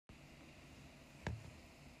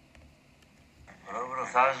a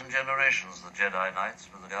thousand generations, the Jedi Knights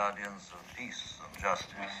were the guardians of peace and justice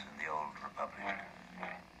in the Old Republic.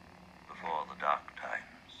 Before the Dark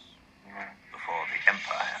Times. Before the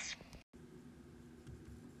Empire.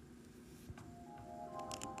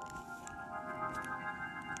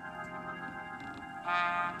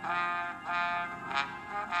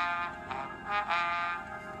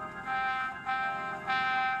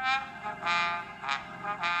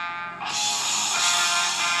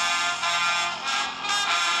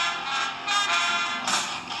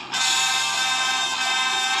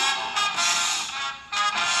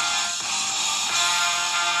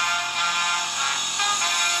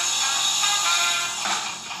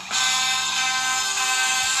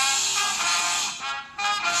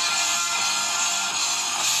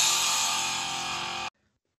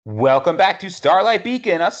 Welcome back to Starlight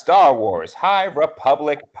Beacon, a Star Wars High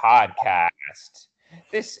Republic podcast.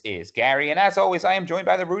 This is Gary, and as always, I am joined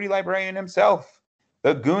by the Rudy Librarian himself,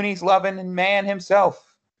 the Goonies-loving man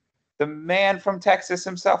himself, the man from Texas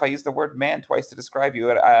himself. I used the word man twice to describe you.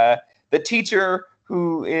 The teacher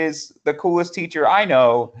who is the coolest teacher I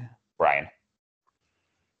know, Brian.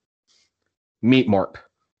 Meet Morp.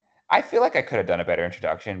 I feel like I could have done a better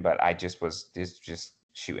introduction, but I just was just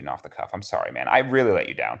shooting off the cuff. I'm sorry, man. I really let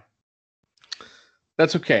you down.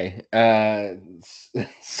 That's okay.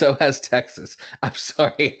 So has Texas. I'm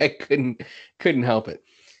sorry. I couldn't help it.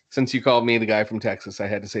 Since you called me the guy from Texas, I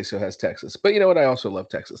had to say so has Texas. But you know what? I also love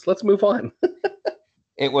Texas. Let's move on.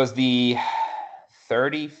 It was the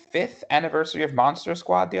 35th anniversary of Monster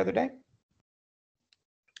Squad the other day.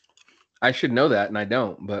 I should know that, and I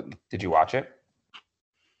don't. But did you watch it?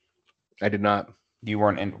 I did not. You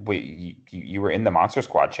weren't in. You were in the Monster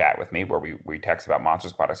Squad chat with me, where we text about Monster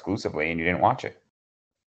Squad exclusively, and you didn't watch it.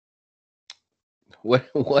 What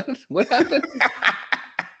happened?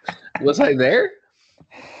 Was I there?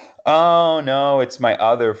 Oh no, it's my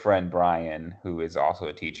other friend Brian, who is also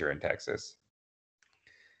a teacher in Texas.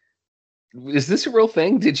 Is this a real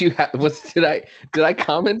thing? Did I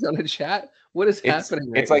comment on a chat? What is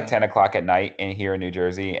happening? It's like 10 o'clock at night in here in New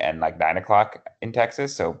Jersey and like 9 o'clock in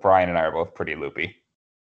Texas. So Brian and I are both pretty loopy.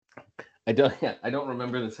 I don't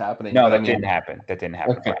remember this happening. No, that didn't happen. Okay.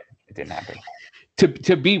 Brian. It didn't happen.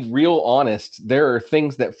 To be real honest, there are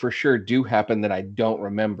things that for sure do happen that I don't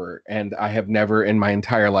remember, and I have never in my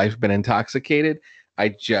entire life been intoxicated. I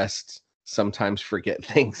just sometimes forget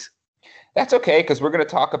things. That's okay, because we're going to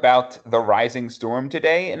talk about The Rising Storm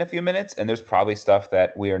today in a few minutes, and there's probably stuff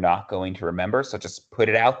that we are not going to remember, so just put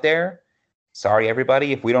it out there. Sorry,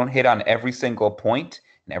 everybody. If we don't hit on every single point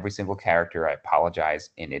and every single character, I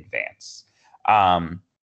apologize in advance.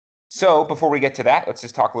 So before we get to that, let's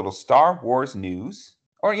just talk a little Star Wars news.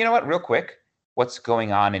 Or you know what, real quick, what's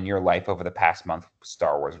going on in your life over the past month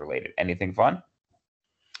Star Wars related? Anything fun?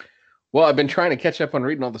 Well, I've been trying to catch up on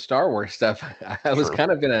reading all the Star Wars stuff. I was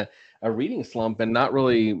kind of in a reading slump and not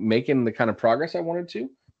really making the kind of progress I wanted to.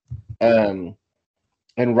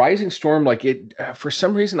 And Rising Storm, like it, for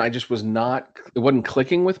some reason, it wasn't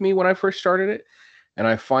clicking with me when I first started it. And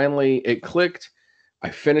it clicked. I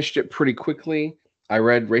finished it pretty quickly. I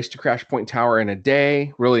read Race to Crash Point Tower in a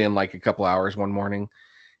day, really in like a couple hours one morning.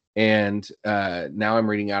 And now I'm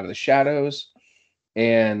reading Out of the Shadows.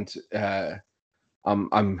 And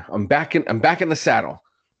I'm back in the saddle.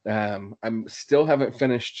 I'm still haven't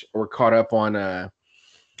finished or caught up on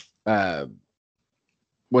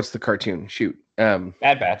what's the cartoon? Shoot. Bad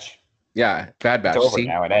Batch. Yeah, Bad Batch. It's over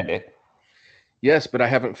now. It ended. Yes, but I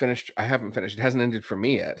haven't finished. It hasn't ended for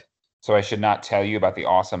me yet. So I should not tell you about the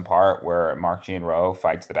awesome part where Mark Jean-Ro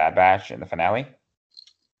fights the Bad Batch in the finale?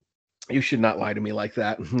 You should not lie to me like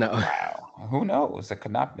that. No. Wow. Who knows? It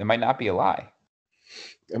might not be a lie.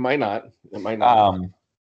 It might not. Let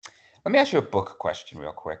me ask you a book question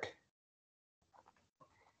real quick.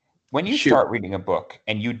 When you start reading a book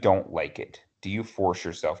and you don't like it, do you force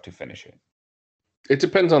yourself to finish it? It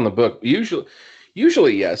depends on the book.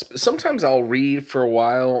 Usually yes. But sometimes I'll read for a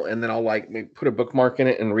while and then I'll like maybe put a bookmark in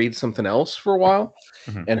it and read something else for a while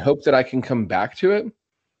and hope that I can come back to it.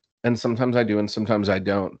 And sometimes I do and sometimes I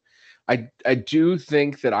don't. I do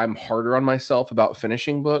think that I'm harder on myself about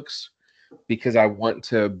finishing books because I want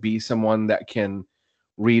to be someone that can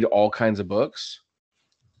read all kinds of books.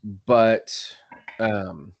 But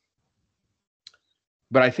I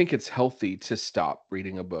think it's healthy to stop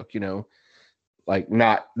reading a book, like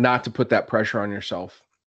not to put that pressure on yourself.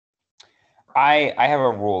 I have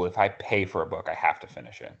a rule. If I pay for a book, I have to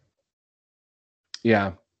finish it.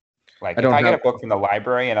 Yeah. Like if I get a book from the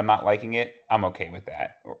library and I'm not liking it, I'm okay with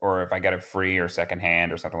that. Or if I get it free or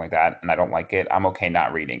secondhand or something like that and I don't like it, I'm okay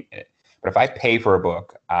not reading it. But if I pay for a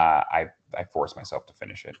book, I force myself to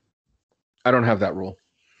finish it. I don't have that rule.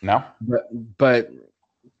 No? But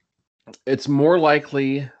it's more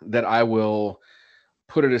likely that I will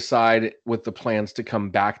put it aside with the plans to come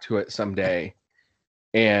back to it someday.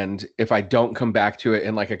 And if I don't come back to it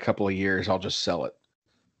in like a couple of years, I'll just sell it.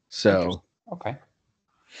 So, okay.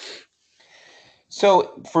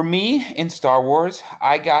 So for me in Star Wars,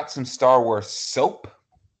 I got some Star Wars soap.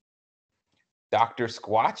 Dr.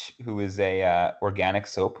 Squatch, who is a organic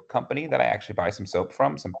soap company that I actually buy some soap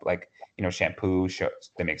from, some shampoo.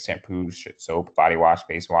 They make shampoo, soap, body wash,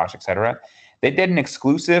 face wash, etc. They did an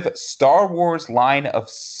exclusive Star Wars line of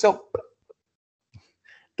soap.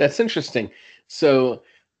 that's interesting. So,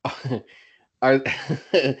 I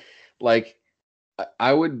like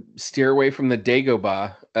I would steer away from the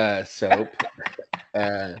Dagobah soap.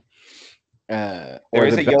 There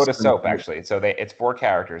is a Yoda soap, actually. So it's 4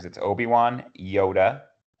 characters. It's Obi-Wan, Yoda,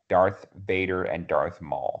 Darth Vader, and Darth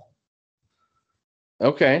Maul.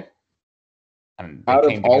 Okay. And they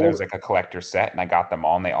came together as like a collector set, and I got them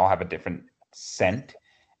all, and they all have a different scent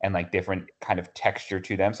and like different kind of texture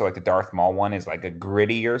to them. So like the Darth Maul one is like a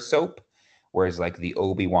grittier soap, whereas like the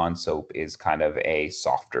Obi-Wan soap is kind of a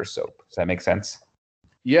softer soap. Does that make sense?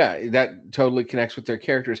 Yeah, that totally connects with their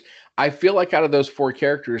characters. I feel like out of those 4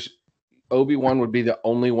 characters, Obi-Wan would be the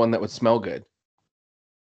only one that would smell good.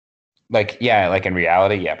 Like, yeah, like in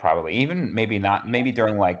reality, yeah, probably. Even maybe not, maybe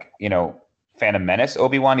during like, Phantom Menace,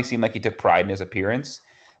 Obi-Wan, he seemed like he took pride in his appearance,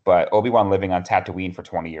 but Obi-Wan living on Tatooine for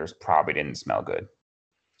 20 years probably didn't smell good.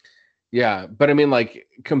 Yeah, but I mean, like,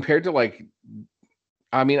 compared to like,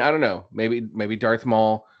 I mean, I don't know, maybe Darth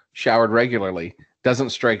Maul showered regularly.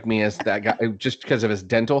 Doesn't strike me as that guy just because of his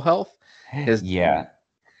dental health. Yeah.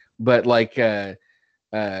 But like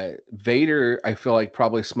Vader, I feel like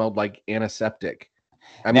probably smelled like antiseptic.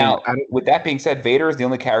 With that being said, Vader is the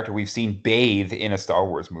only character we've seen bathe in a Star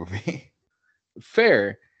Wars movie.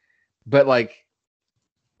 Fair, but like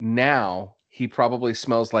now he probably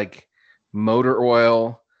smells like motor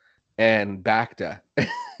oil and Bacta,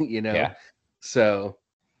 Yeah. So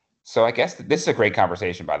I guess this is a great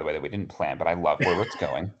conversation, by the way, that we didn't plan, but I love where it's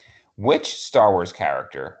going. Which Star Wars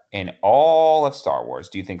character in all of Star Wars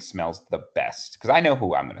do you think smells the best? Because I know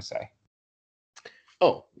who I'm going to say.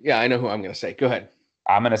 Oh, yeah, I know who I'm going to say. Go ahead.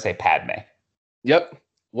 I'm going to say Padme. Yep,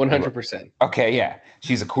 100%. Okay, yeah.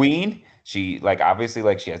 She's a queen. She,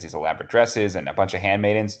 obviously, she has these elaborate dresses and a bunch of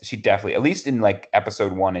handmaidens. She definitely, at least in,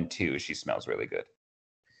 episode 1 and 2, she smells really good.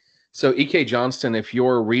 So, E.K. Johnston, if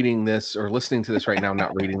you're reading this or listening to this right now,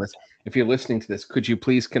 not reading this, if you're listening to this, could you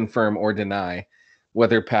please confirm or deny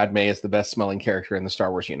whether Padme is the best smelling character in the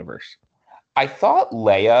Star Wars universe? I thought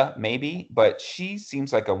Leia maybe, but she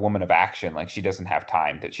seems like a woman of action. Like she doesn't have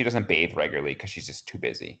time she doesn't bathe regularly because she's just too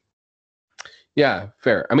busy. Yeah,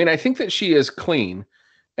 fair. I mean, I think that she is clean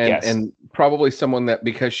and probably someone that,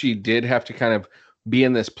 because she did have to kind of be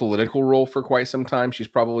in this political role for quite some time, she's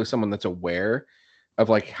probably someone that's aware of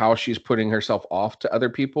like how she's putting herself off to other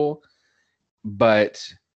people. But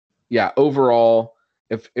yeah, overall,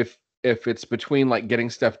 if it's between like getting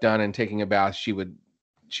stuff done and taking a bath, she would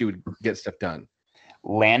get stuff done.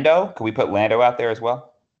 Lando, can we put Lando out there as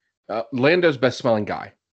well? Lando's best smelling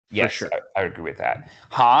guy. Yes, for sure. I agree with that.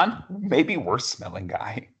 Han, maybe worst smelling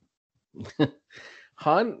guy.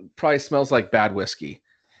 Han probably smells like bad whiskey.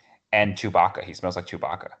 And Chewbacca, he smells like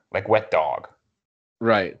Chewbacca, like wet dog.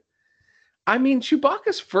 Right. I mean,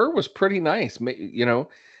 Chewbacca's fur was pretty nice.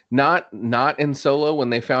 Not in Solo when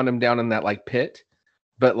they found him down in that like pit,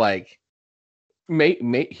 but like,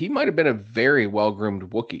 he might have been a very well groomed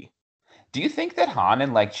Wookiee. Do you think that Han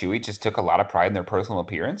and Chewie just took a lot of pride in their personal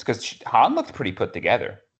appearance? Because Han looked pretty put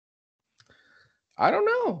together. I don't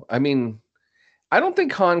know. I mean, I don't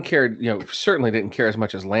think Han cared. Certainly didn't care as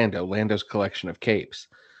much as Lando. Lando's collection of capes,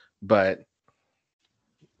 but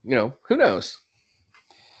who knows?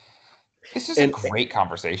 This is a great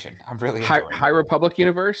conversation. I'm really enjoying High Republic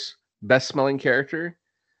universe, best smelling character,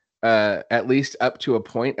 at least up to a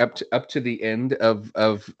point, up to the end of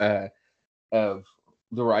the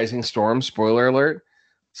Rising Storm. Spoiler alert: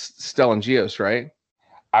 Stellan Gios, right?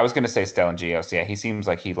 I was going to say Stellan Gios. Yeah, he seems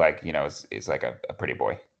like he is like a pretty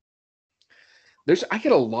boy. I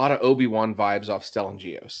get a lot of Obi-Wan vibes off Stellan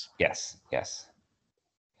Gios. Yes.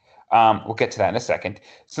 We'll get to that in a second.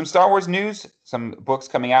 Some Star Wars news, some books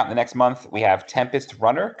coming out in the next month. We have Tempest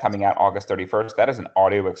Runner coming out August 31st. That is an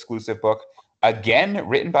audio exclusive book. Again,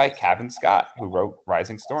 written by Cavan Scott, who wrote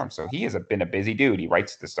Rising Storm. So he has been a busy dude. He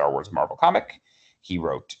writes the Star Wars Marvel comic. He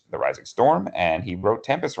wrote The Rising Storm, and he wrote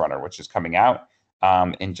Tempest Runner, which is coming out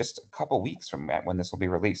in just a couple weeks from when this will be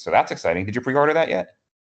released. So that's exciting. Did you pre-order that yet?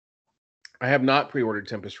 I have not pre-ordered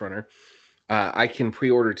Tempest Runner. I can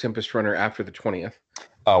pre-order Tempest Runner after the 20th.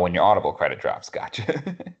 Oh, when your Audible credit drops,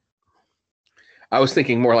 gotcha. I was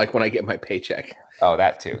thinking more like when I get my paycheck. Oh,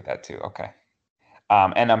 that too. That too. Okay.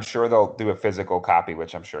 And I'm sure they'll do a physical copy,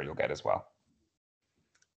 which I'm sure you'll get as well.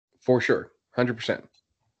 For sure. 100%.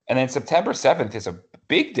 And then September 7th is a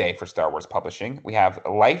big day for Star Wars publishing. We have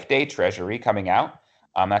Life Day Treasury coming out.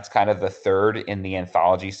 That's kind of the third in the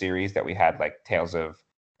anthology series that we had, like Tales of,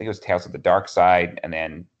 I think it was Tales of the Dark Side, and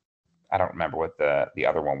then I don't remember what the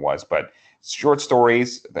other one was, but short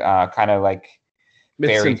stories, kind of like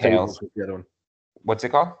Myths fairy and tales. Fables was the other one. What's it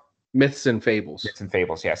called? Myths and Fables. Myths and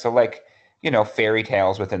Fables, yeah. So like, fairy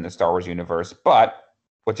tales within the Star Wars universe. But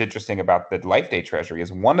what's interesting about the Life Day Treasury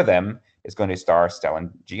is one of them is going to star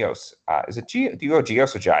Stellan Gios. Is it do you go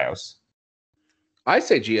Gios or Gios? I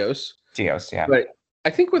say Gios. Gios, yeah. But I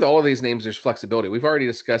think with all of these names, there's flexibility. We've already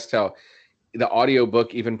discussed how the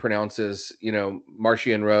audiobook even pronounces,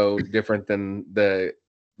 Marchion Row different than the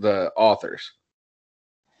authors.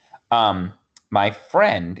 My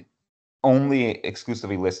friend only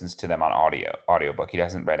exclusively listens to them on audiobook. He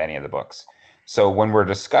hasn't read any of the books. So when we're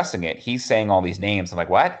discussing it, he's saying all these names. I'm like,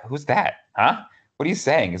 what? Who's that? Huh? What are you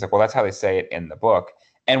saying? He's like, well, that's how they say it in the book.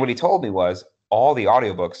 And what he told me was all the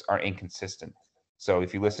audiobooks are inconsistent. So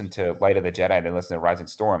if you listen to Light of the Jedi and then listen to Rising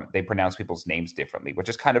Storm, they pronounce people's names differently, which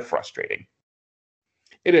is kind of frustrating.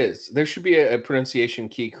 It is. There should be a pronunciation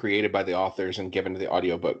key created by the authors and given to the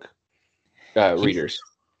audiobook readers.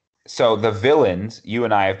 So the villains, you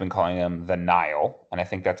and I have been calling them the Nile, and I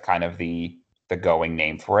think that's kind of the going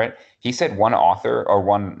name for it. He said one author or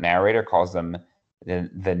one narrator calls them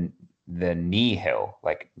the Nihil,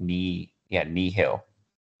 like Nihil.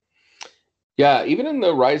 Yeah, even in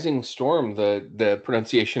the Rising Storm, the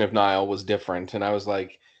pronunciation of Nile was different, and I was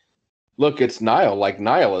like, look, it's Nile, like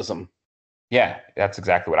nihilism. Yeah, that's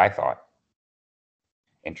exactly what I thought.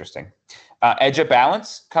 Interesting. Edge of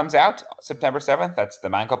Balance comes out September 7th. That's the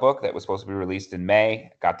manga book that was supposed to be released in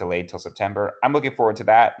May. Got delayed till September. I'm looking forward to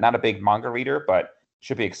that. Not a big manga reader, but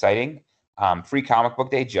should be exciting. Free Comic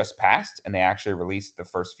Book Day just passed, and they actually released the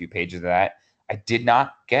first few pages of that. I did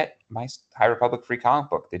not get my High Republic free comic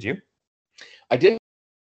book. Did you? I did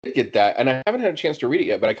get that, and I haven't had a chance to read it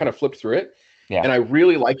yet, but I kind of flipped through it. Yeah. And I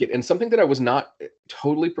really like it. And something that I was not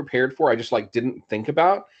totally prepared for, I just didn't think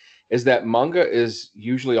about, is that manga is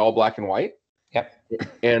usually all black and white. Yep.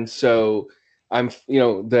 And so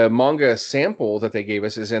the manga sample that they gave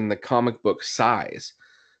us is in the comic book size.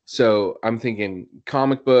 So I'm thinking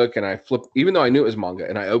comic book, and I flipped, even though I knew it was manga,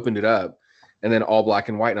 and I opened it up, and then all black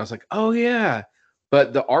and white, and I was like, oh yeah.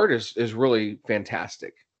 But the art is really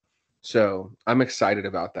fantastic. So I'm excited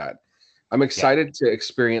about that. I'm excited to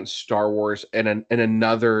experience Star Wars in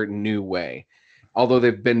another new way. Although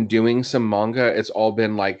they've been doing some manga, it's all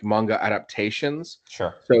been like manga adaptations.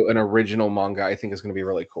 Sure. So an original manga, I think, is going to be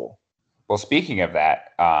really cool. Well, speaking of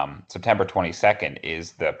that, September 22nd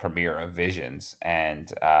is the premiere of Visions, and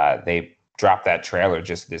they dropped that trailer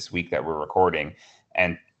just this week that we're recording.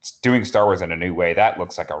 And doing Star Wars in a new way, that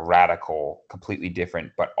looks like a radical, completely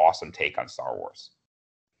different, but awesome take on Star Wars.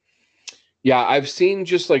 Yeah, I've seen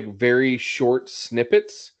just very short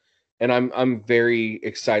snippets, and I'm very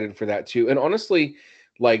excited for that too. And honestly,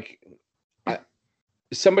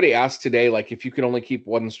 somebody asked today, if you could only keep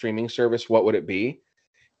one streaming service, what would it be?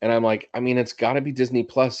 And I'm like, I mean, it's got to be Disney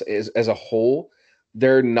Plus as a whole.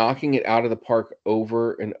 They're knocking it out of the park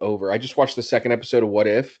over and over. I just watched the second episode of What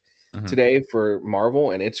If today for Marvel,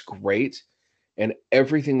 and it's great. And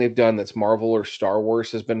everything they've done that's Marvel or Star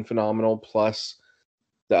Wars has been phenomenal, plus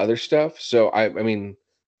the other stuff. So I mean,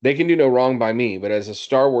 they can do no wrong by me, but as a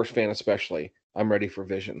Star Wars fan especially, I'm ready for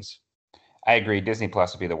Visions. I agree. Disney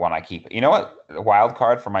Plus would be the one I keep. You know what? The wild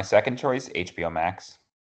card for my second choice, HBO Max.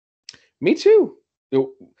 Me too.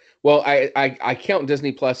 Well, I count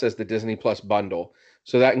Disney Plus as the Disney Plus bundle,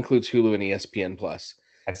 so that includes Hulu and ESPN Plus.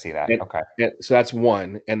 I see that. Okay. So that's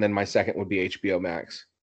one, and then my second would be HBO Max.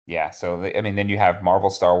 Yeah. So I mean, then you have Marvel,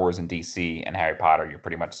 Star Wars, and DC, and Harry Potter. You're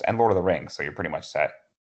pretty much, and Lord of the Rings. So you're pretty much set.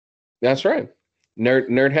 That's right.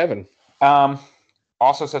 Nerd heaven.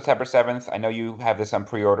 Also, September 7th, I know you have this on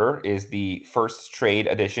pre-order, is the first trade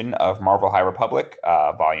edition of Marvel High Republic,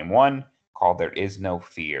 Volume 1, called There Is No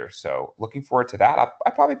Fear. So looking forward to that.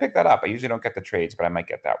 I'll probably pick that up. I usually don't get the trades, but I might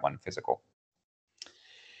get that one physical.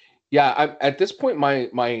 Yeah, at this point,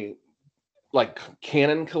 my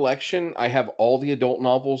canon collection, I have all the adult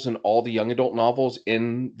novels and all the young adult novels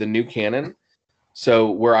in the new canon.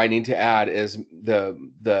 So where I need to add is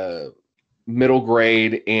the middle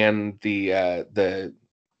grade and the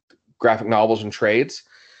graphic novels and trades.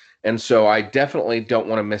 And so I definitely don't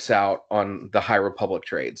want to miss out on the High Republic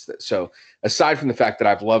trades. So aside from the fact that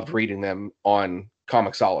I've loved reading them on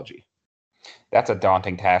Comixology. That's a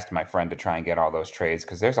daunting task, my friend, to try and get all those trades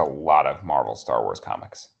because there's a lot of Marvel Star Wars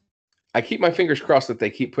comics. I keep my fingers crossed that they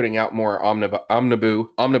keep putting out more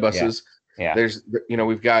omnibuses. Yeah. There's,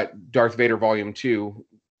 we've got Darth Vader Volume 2,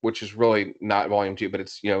 which is really not Volume 2, but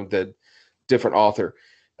it's, the different author.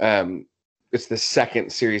 It's the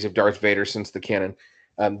second series of Darth Vader since the canon.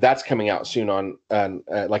 That's coming out soon on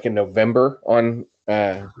like in November on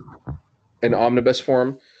an omnibus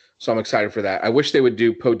form. So I'm excited for that. I wish they would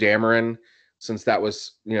do Poe Dameron, since that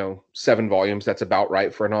was, 7 volumes. That's about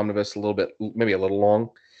right for an omnibus, a little bit, maybe a little long.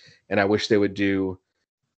 And I wish they would do,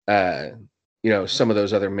 some of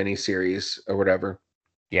those other mini series or whatever.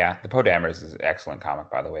 Yeah, the Poe Dameron is an excellent comic,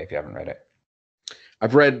 by the way, if you haven't read it.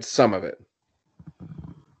 I've read some of it.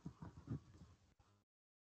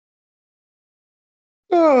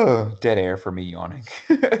 Oh, dead air for me yawning.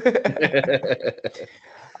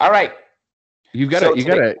 All right. You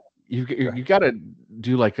gotta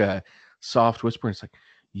do like a soft whisper. It's like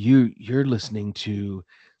you're listening to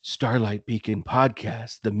Starlight Beacon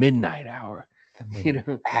Podcast, the Midnight Hour.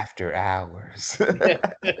 After hours.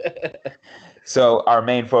 So our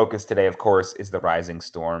main focus today, of course, is the Rising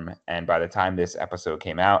Storm. And by the time this episode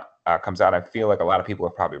comes out, I feel like a lot of people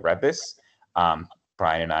have probably read this.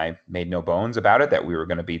 Brian and I made no bones about it that we were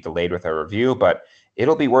going to be delayed with our review, but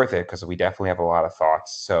it'll be worth it because we definitely have a lot of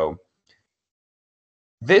thoughts. So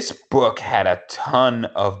this book had a ton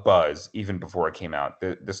of buzz even before it came out.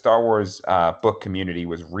 The Star Wars book community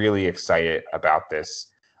was really excited about this.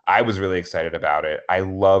 I was really excited about it. I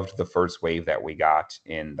loved the first wave that we got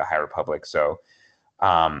in the High Republic. So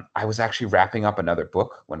I was actually wrapping up another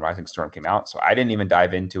book when Rising Storm came out. So I didn't even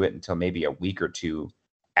dive into it until maybe a week or two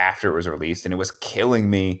after it was released. And it was killing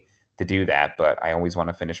me to do that. But I always want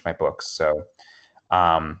to finish my books. So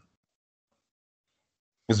it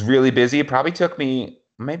was really busy. It probably took me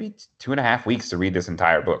maybe 2.5 weeks to read this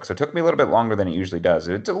entire book. So it took me a little bit longer than it usually does.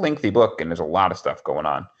 It's a lengthy book and there's a lot of stuff going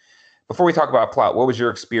on. Before we talk about plot, what was your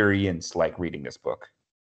experience like reading this book?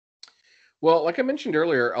 Well, like I mentioned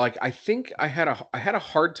earlier, like I think I had a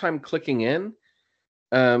hard time clicking in.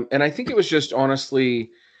 And I think it was just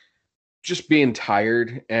honestly just being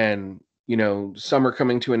tired and, summer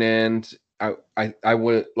coming to an end. I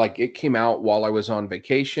would like it came out while I was on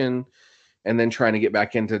vacation and then trying to get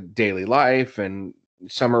back into daily life and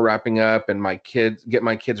summer wrapping up and get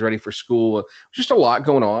my kids ready for school. Just a lot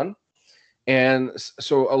going on. And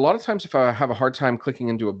so a lot of times if I have a hard time clicking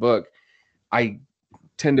into a book, I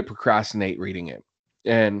tend to procrastinate reading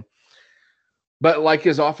it. But like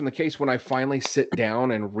is often the case, when I finally sit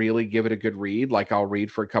down and really give it a good read, like I'll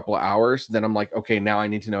read for a couple of hours, then I'm like, okay, now I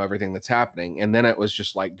need to know everything that's happening. And then it was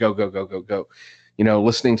just like, go, go, go, go, go.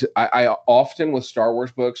 Listening to, I often with Star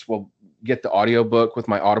Wars books will get the audio book with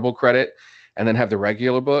my Audible credit and then have the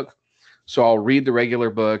regular book. So I'll read the regular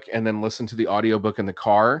book and then listen to the audio book in the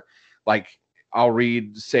car. Like I'll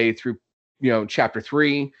read, say, through, chapter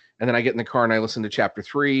 3, and then I get in the car and I listen to chapter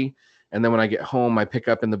 3. And then when I get home, I pick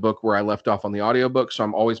up in the book where I left off on the audiobook. So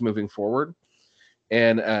I'm always moving forward.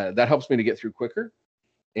 And that helps me to get through quicker.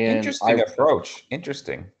 And interesting approach.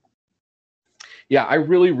 Interesting. Yeah, I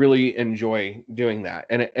really, really enjoy doing that.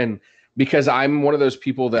 And because I'm one of those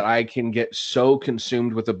people that I can get so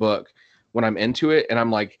consumed with a book when I'm into it. And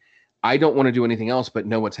I'm like, I don't want to do anything else but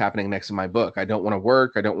know what's happening next in my book. I don't want to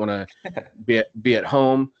work. I don't want to be at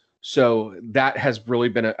home. So that has really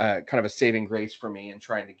been a kind of a saving grace for me in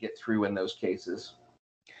trying to get through in those cases.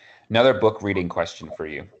 Another book reading question for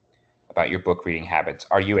you about your book reading habits.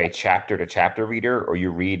 Are you a chapter to chapter reader or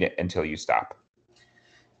you read until you stop?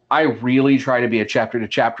 I really try to be a chapter to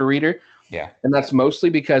chapter reader. Yeah. And that's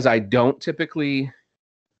mostly because I don't typically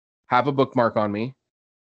have a bookmark on me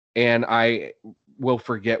and I will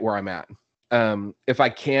forget where I'm at. If I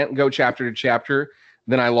can't go chapter to chapter,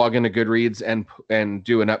 then I log into Goodreads and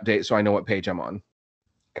do an update so I know what page I'm on.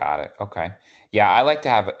 Got it. Okay. Yeah, I like to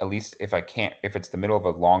have at least if it's the middle of a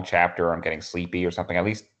long chapter or I'm getting sleepy or something, at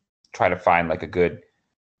least try to find like a good,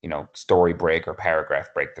 story break or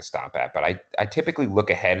paragraph break to stop at. But I typically look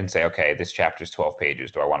ahead and say, okay, this chapter is 12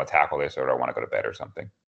 pages. Do I want to tackle this or do I want to go to bed or something?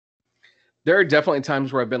 There are definitely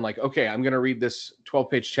times where I've been like, okay, I'm going to read this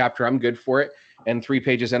 12-page chapter. I'm good for it. And 3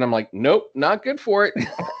 pages in, I'm like, nope, not good for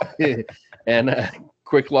it. And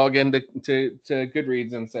quick log in to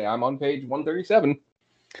Goodreads and say, I'm on page 137.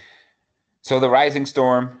 So The Rising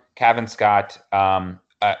Storm, Cavan Scott,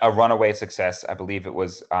 a runaway success. I believe it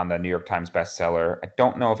was on the New York Times bestseller. I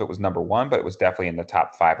don't know if it was number 1, but it was definitely in the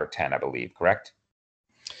top 5 or 10, I believe. Correct?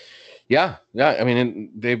 Yeah. I mean,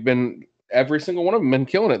 they've been every single one of them been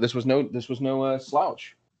killing it. This was no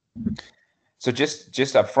slouch. So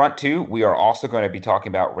just up front too, we are also going to be talking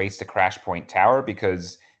about Race to Crash Point Tower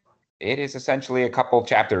because It is essentially a couple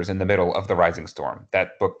chapters in the middle of the Rising Storm.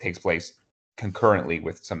 That book takes place concurrently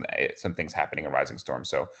with some things happening in Rising Storm.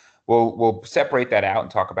 So we'll separate that out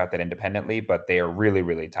and talk about that independently, but they are really,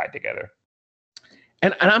 really tied together.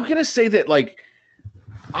 And I'm gonna say that, like,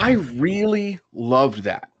 I really loved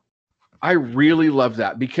that. I really loved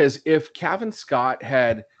that, because if Cavan Scott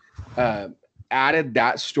had added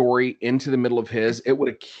that story into the middle of his, it would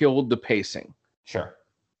have killed the pacing. Sure.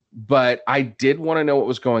 But I did want to know what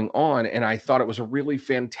was going on, and I thought it was a really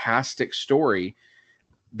fantastic story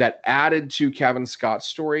that added to Cavan Scott's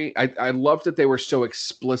story. I loved that they were so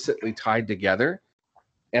explicitly tied together,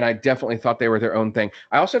 and I definitely thought they were their own thing.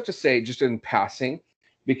 I also have to say, just in passing,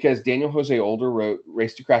 because Daniel Jose Older wrote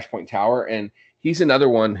Race to Crash Point Tower, and he's another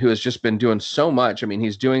one who has just been doing so much. I mean,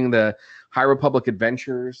 he's doing the High Republic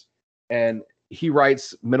Adventures, and he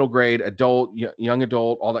writes middle grade, adult, young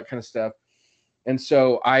adult, all that kind of stuff. And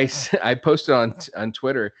so I posted on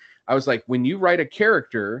Twitter, I was like, when you write a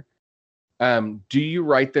character, do you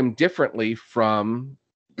write them differently from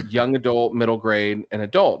young adult, middle grade, and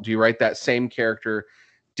adult? Do you write that same character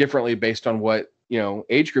differently based on what,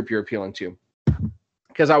 age group you're appealing to?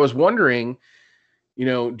 Because I was wondering,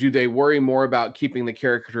 do they worry more about keeping the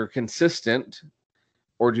character consistent,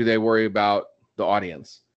 or do they worry about the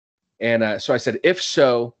audience? And so I said, if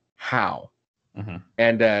so, how? Mm-hmm.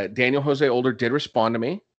 And Daniel Jose Older did respond to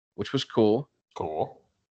me, which was cool. Cool.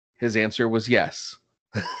 His answer was yes.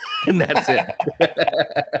 And that's it.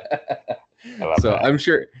 I love so that.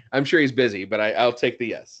 I'm sure he's busy, but I'll take the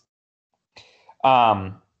yes.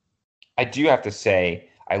 I do have to say,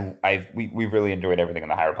 we really enjoyed everything in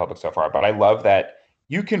the High Republic so far, but I love that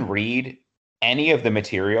you can read any of the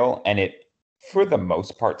material and it, for the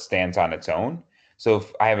most part, stands on its own. So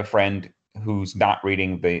if I have a friend who's not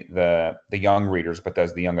reading the young readers, but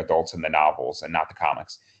does the young adults and the novels and not the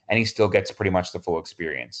comics, and he still gets pretty much the full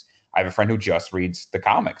experience. I have a friend who just reads the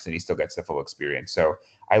comics and he still gets the full experience. So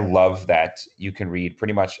I love that you can read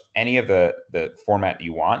pretty much any of the format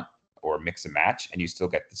you want, or mix and match, and you still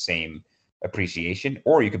get the same appreciation.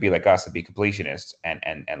 Or you could be like us and be completionist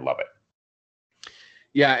and love it.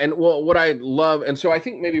 Yeah, and well, what I love, and so I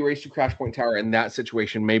think maybe Race to Crash Point Tower in that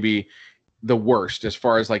situation may be the worst, as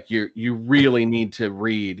far as like you really need to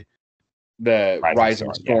read the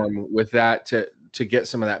Rising Storm with that to get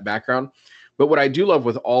some of that background. But what I do love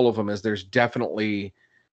with all of them is there's definitely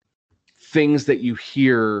things that you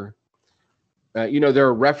hear. There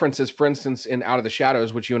are references, for instance, in Out of the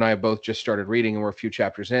Shadows, which you and I have both just started reading, and we're a few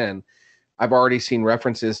chapters in. I've already seen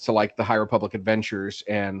references to like the High Republic Adventures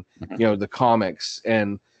and, the comics,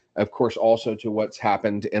 and of course also to what's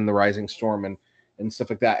happened in the Rising Storm and stuff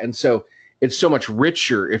like that. And so it's so much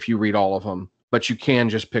richer if you read all of them, but you can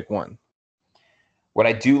just pick one. What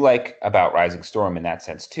I do like about Rising Storm in that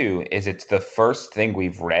sense too, is it's the first thing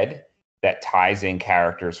we've read that ties in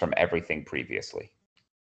characters from everything previously.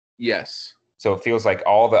 Yes. So it feels like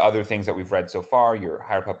all the other things that we've read so far, your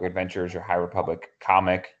High Republic Adventures, your High Republic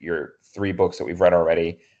comic, your 3 books that we've read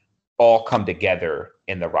already, all come together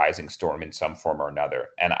in the Rising Storm in some form or another.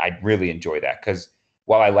 And I really enjoy that, because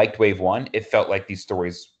while I liked Wave 1, it felt like these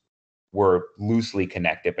stories were loosely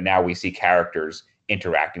connected, but now we see characters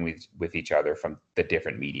interacting with each other from the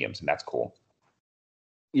different mediums, and that's cool.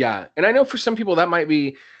 Yeah, and I know for some people that might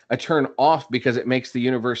be a turn off because it makes the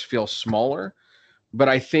universe feel smaller, but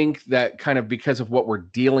I think that kind of because of what we're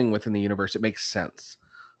dealing with in the universe, it makes sense.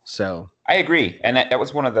 So I agree, and that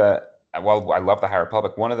was one of the, well, I love the High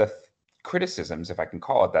Republic. One of the criticisms, if I can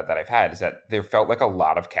call it that I've had, is that there felt like a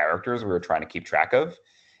lot of characters we were trying to keep track of.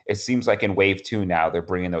 It seems like in Wave 2 now they're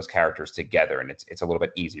bringing those characters together, and it's a little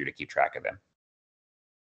bit easier to keep track of them.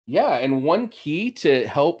 Yeah, and one key to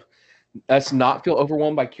help us not feel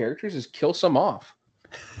overwhelmed by characters is kill some off.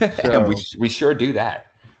 So, we sure do that.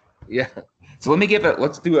 Yeah. So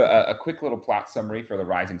let's do a quick little plot summary for the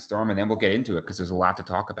Rising Storm, and then we'll get into it because there's a lot to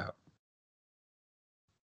talk about.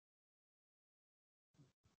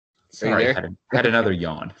 Sorry, I had another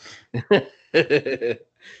yawn.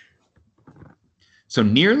 So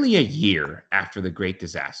nearly a year after the Great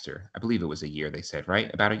Disaster, I believe it was a year, they said, right?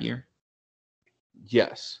 About a year?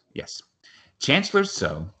 Yes. Yes. Chancellor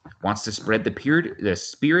So wants to spread the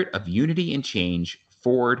spirit of unity and change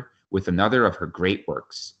forward with another of her great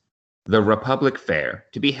works, the Republic Fair,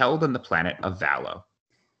 to be held on the planet of Valo.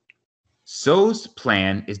 So's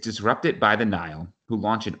plan is disrupted by the Nihil, who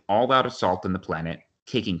launch an all-out assault on the planet,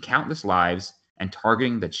 taking countless lives and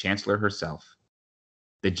targeting the Chancellor herself.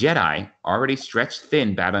 The Jedi, already stretched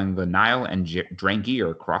thin battling the Nihil and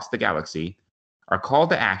Drangir across the galaxy, are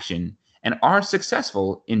called to action and are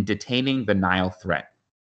successful in detaining the Nihil threat.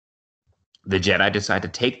 The Jedi decide to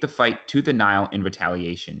take the fight to the Nihil in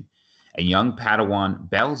retaliation, and young Padawan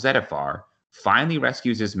Bel Zettifar finally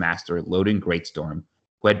rescues his master, Loden Greatstorm,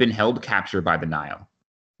 who had been held captured by the Nile.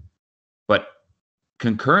 But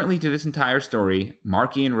concurrently to this entire story,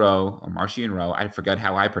 Marchion Ro, I forget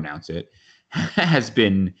how I pronounce it, has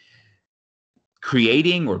been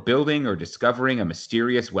creating or building or discovering a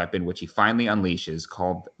mysterious weapon which he finally unleashes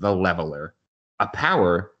called the Leveler, a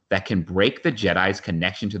power that can break the Jedi's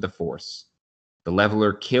connection to the Force. The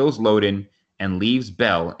Leveler kills Loden and leaves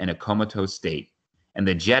Bel in a comatose state, and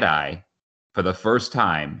the Jedi, for the first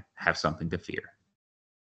time, have something to fear.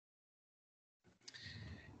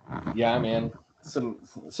 Yeah, man.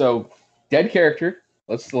 So dead character.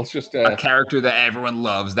 Let's just a character that everyone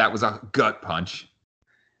loves. That was a gut punch.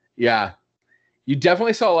 Yeah. You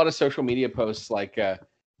definitely saw a lot of social media posts like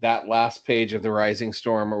that last page of the Rising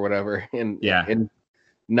Storm or whatever. And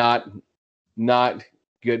not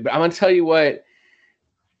good. But I'm gonna tell you what,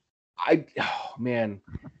 man.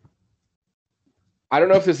 I don't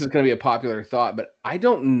know if this is gonna be a popular thought, but I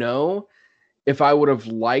don't know if I would have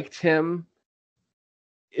liked him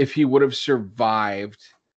if he would have survived.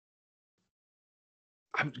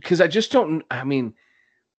 Because I just don't, I mean,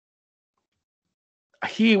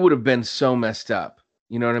 he would have been so messed up.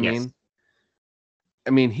 You know what I mean? I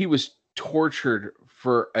mean, he was tortured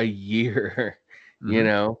for a year, you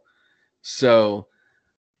know? So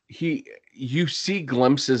you see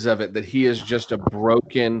glimpses of it that he is just a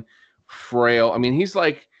broken, frail. I mean, he's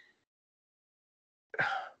like,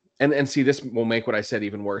 and see, this will make what I said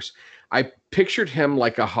even worse. I pictured him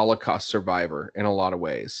like a Holocaust survivor in a lot of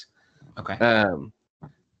ways. Okay.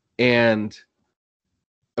 And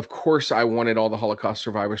of course, I wanted all the Holocaust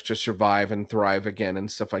survivors to survive and thrive again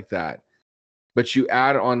and stuff like that. But you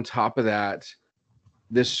add on top of that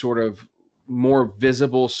this sort of more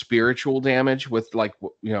visible spiritual damage with, like,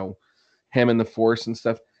 you know, him and the Force and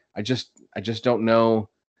stuff. I just don't know.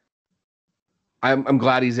 I'm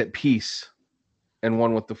glad he's at peace and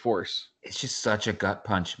one with the Force. It's just such a gut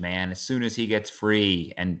punch, man. As soon as he gets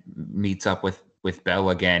free and meets up with Bel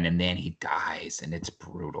again, and then he dies, and it's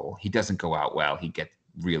brutal. He doesn't go out well. He gets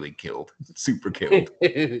really killed, super killed.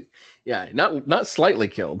 Yeah, not slightly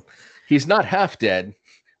killed. He's not half dead.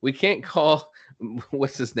 We can't call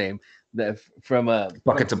what's his name from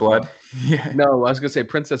Buckets of Blood. Yeah. No, I was gonna say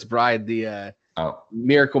Princess Bride, the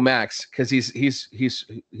Miracle Max, because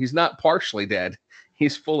he's not partially dead.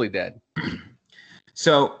 He's fully dead.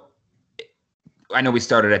 So I know we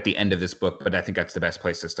started at the end of this book, but I think that's the best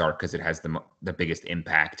place to start because it has the biggest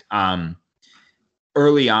impact.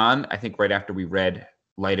 Early on, I think right after we read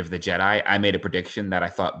Light of the Jedi, I made a prediction that I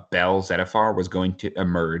thought Bel Zettifar was going to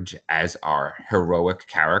emerge as our heroic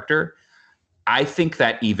character. I think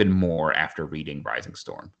that even more after reading Rising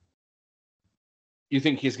Storm. You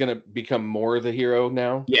think he's going to become more the hero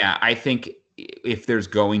now? Yeah, I think if there's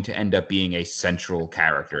going to end up being a central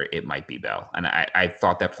character, it might be Bel. And I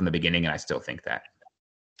thought that from the beginning, and I still think that.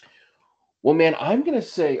 Well, man, I'm going to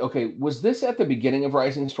say, okay, was this at the beginning of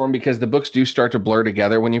Rising Storm? Because the books do start to blur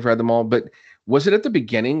together when you've read them all. But was it at the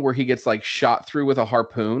beginning where he gets, like, shot through with a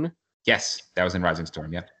harpoon? Yes, that was in Rising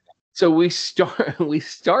Storm, yeah. So we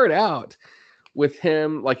start out with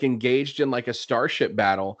him, like, engaged in, like, a starship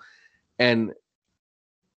battle. And,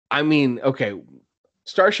 I mean, okay,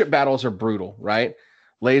 starship battles are brutal, right?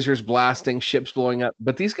 Lasers blasting, ships blowing up.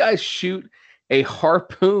 But these guys shoot a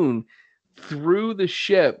harpoon through the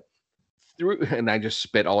ship, and I just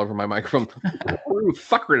spit all over my microphone.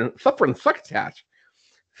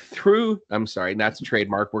 I'm sorry, that's a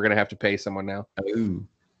trademark. We're gonna have to pay someone now. Ooh.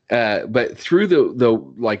 But through the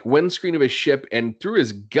like windscreen of his ship and through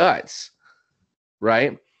his guts,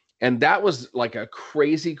 right? And that was like a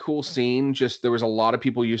crazy cool scene. Just there was a lot of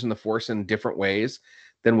people using the Force in different ways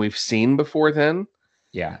than we've seen before then.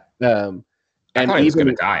 Yeah. And I thought he was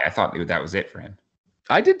gonna die. I thought that was it for him.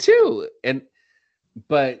 I did too.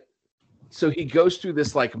 But so he goes through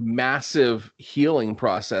this like massive healing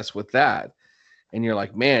process with that. And you're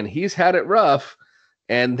like, man, he's had it rough.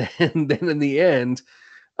 And then in the end,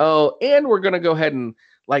 and we're going to go ahead and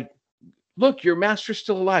like, look, your master's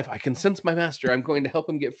still alive. I can sense my master. I'm going to help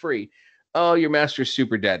him get free. Oh, your master's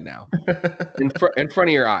super dead now in front of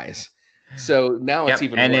your eyes. So now it's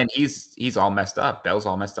even and worse. Then he's all messed up. Bel's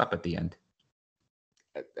all messed up at the end.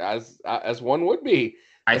 As one would be.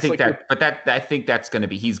 I think that's going to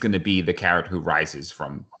be, he's going to be the character who rises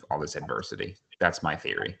from all this adversity. That's my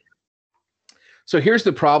theory. So here's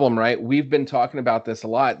the problem, right? We've been talking about this a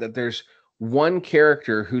lot, that there's one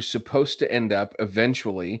character who's supposed to end up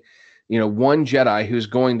eventually, one Jedi who's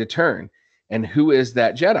going to turn. And who is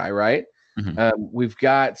that Jedi, right? Mm-hmm. We've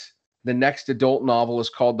got the next adult novel is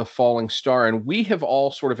called The Falling Star. And we have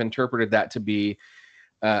all sort of interpreted that to be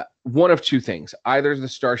one of two things: either the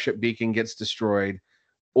starship beacon gets destroyed,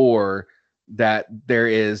 or that there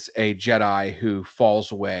is a Jedi who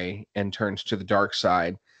falls away and turns to the dark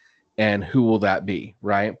side. And who will that be,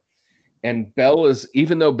 right? And Bell is,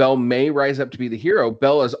 even though Bell may rise up to be the hero,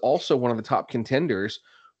 Bell is also one of the top contenders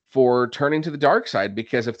for turning to the dark side,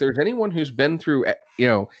 because if there's anyone who's been through,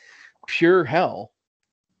 pure hell,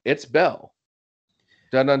 it's Bell.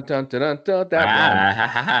 Dun, dun, dun, dun, dun, dun,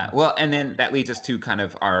 that Well, and then that leads us to kind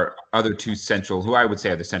of our other two central, who I would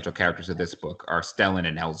say are the central characters of this book, are Stellan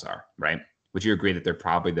and Elzar, right? Would you agree that they're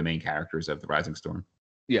probably the main characters of the Rising Storm?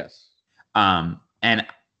 Yes. And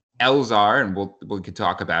Elzar, and we could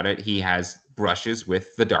talk about it, he has brushes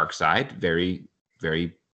with the dark side very,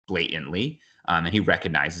 very blatantly, and he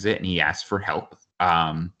recognizes it and he asks for help.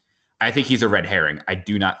 I think he's a red herring. I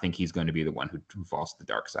do not think he's going to be the one who falls to the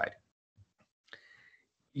dark side.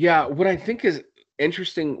 Yeah, what I think is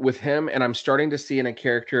interesting with him, and I'm starting to see in a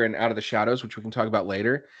character in Out of the Shadows, which we can talk about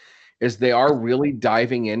later, is they are really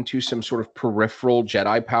diving into some sort of peripheral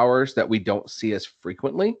Jedi powers that we don't see as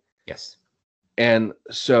frequently. Yes. And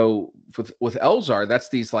so with Elzar, that's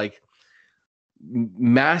these like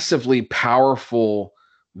massively powerful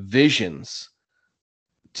visions,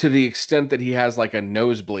 to the extent that he has like a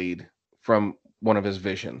nosebleed from one of his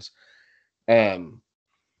visions. And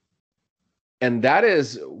that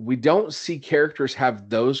is, we don't see characters have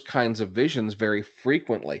those kinds of visions very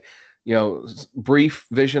frequently. Brief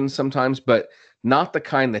visions sometimes, but not the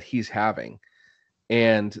kind that he's having.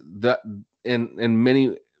 And in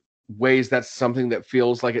many ways, that's something that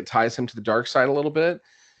feels like it ties him to the dark side a little bit.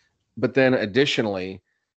 But then additionally,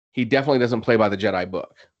 he definitely doesn't play by the Jedi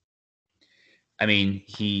book. I mean,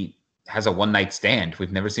 he has a one-night stand.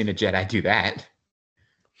 We've never seen a Jedi do that.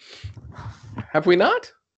 Have we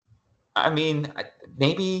not? I mean,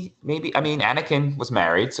 maybe. I mean, Anakin was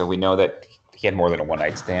married, so we know that he had more than a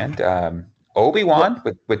one-night stand. Obi-Wan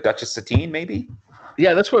with Duchess Satine, maybe?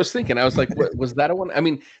 Yeah, that's what I was thinking. I was like, was that a one? I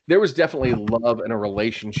mean, there was definitely love and a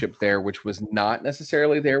relationship there, which was not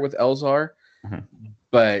necessarily there with Elzar. Mm-hmm.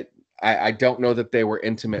 But I don't know that they were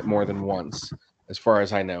intimate more than once, as far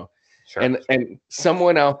as I know. Sure. And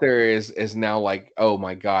someone out there is now like, oh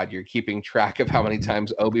my God, you're keeping track of how many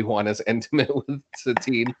times Obi-Wan is intimate with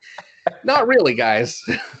Satine. Not really, guys.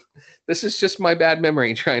 This is just my bad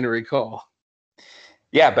memory trying to recall.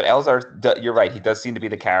 Yeah, but Elzar, you're right. He does seem to be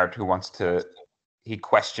the character who he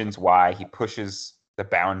questions why, he pushes the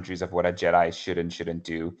boundaries of what a Jedi should and shouldn't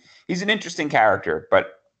do. He's an interesting character,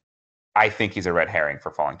 but I think he's a red herring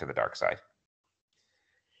for falling to the dark side.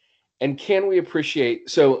 And can we appreciate,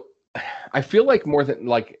 so I feel like more than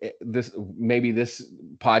like this, maybe this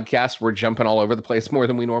podcast, we're jumping all over the place more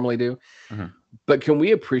than we normally do. Mm-hmm. But can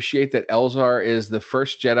we appreciate that Elzar is the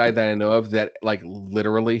first Jedi that I know of that like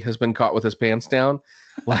literally has been caught with his pants down?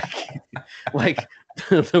 Like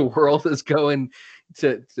the world is going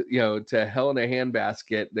to hell in a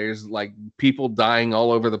handbasket. There's like people dying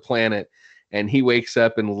all over the planet, and he wakes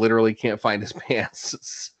up and literally can't find his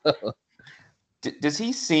pants. So. Does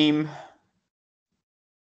he seem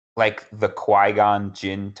like the Qui-Gon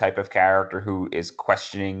Jinn type of character who is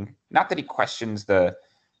questioning, not that he questions the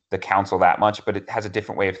council that much, but it has a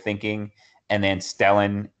different way of thinking, and then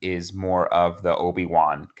Stellan is more of the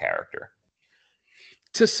Obi-Wan character?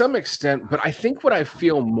 To some extent, but I think what I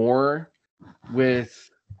feel more with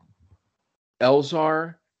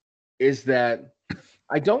Elzar is that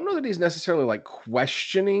I don't know that he's necessarily like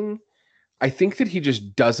questioning. I think that he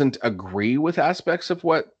just doesn't agree with aspects of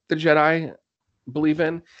what the Jedi believe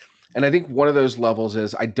in. And I think one of those levels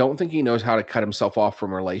is I don't think he knows how to cut himself off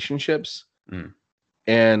from relationships. Mm.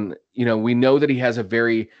 And, we know that he has a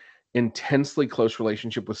very intensely close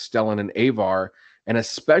relationship with Stellan and Avar, and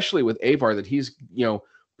especially with Avar, that he's,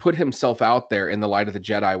 put himself out there in the Light of the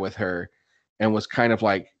Jedi with her and was kind of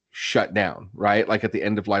like shut down, right? Like at the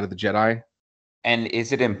end of Light of the Jedi. And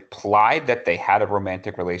is it implied that they had a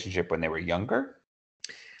romantic relationship when they were younger?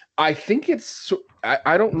 I think it's,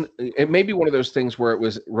 I don't, it may be one of those things where it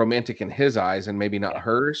was romantic in his eyes and maybe not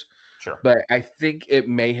hers. Sure. But I think it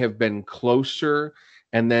may have been closer.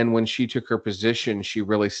 And then when she took her position, she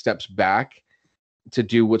really steps back to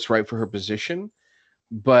do what's right for her position.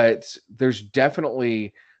 But there's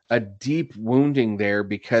definitely a deep wounding there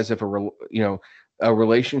because of a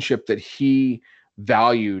relationship that he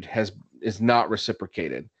valued is not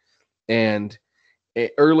reciprocated. And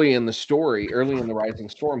early in the story, early in the Rising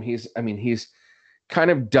Storm, he's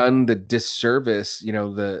kind of done the disservice,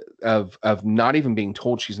 of not even being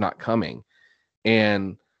told she's not coming.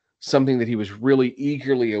 And something that he was really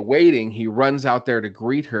eagerly awaiting, he runs out there to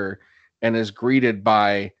greet her and is greeted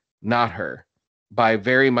by not her. by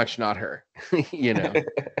very much not her. You know.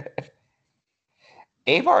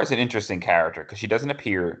 Avar is an interesting character because she doesn't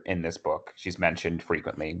appear in this book. She's mentioned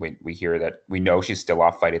frequently. We hear that we know she's still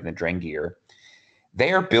off fighting the Drengir.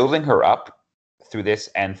 They are building her up through this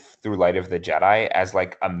and through Light of the Jedi as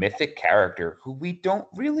like a mythic character who we don't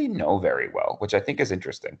really know very well, which I think is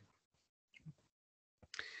interesting.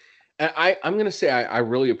 And I'm going to say I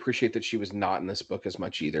really appreciate that she was not in this book as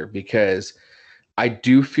much either, because I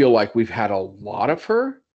do feel like we've had a lot of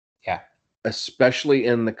her. Yeah. Especially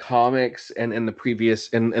in the comics and in the previous,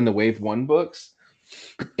 in the Wave 1 books.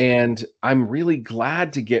 And I'm really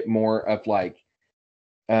glad to get more of like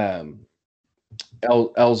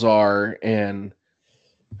Elzar and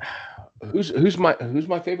who's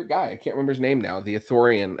my favorite guy? I can't remember his name now. The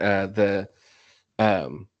Ithorian,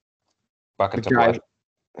 Buckets of Blood.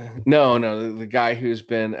 No, the guy who's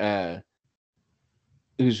been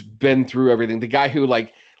through everything. The guy who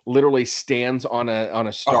like literally stands on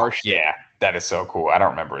a starship. Oh, yeah, that is so cool. I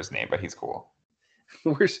don't remember his name, but he's cool.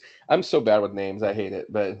 I'm so bad with names. I hate it,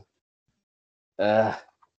 but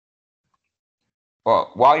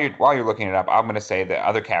well, while you're looking it up, I'm going to say the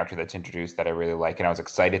other character that's introduced that I really like and I was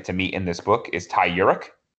excited to meet in this book is Ty Urich.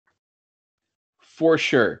 For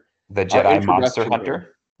sure. The Jedi Monster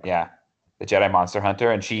Hunter. Yeah, the Jedi Monster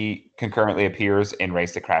Hunter. And she concurrently appears in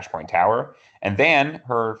Race to Crash Point Tower. And then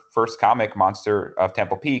her first comic, Monster of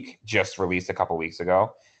Temple Peak, just released a couple weeks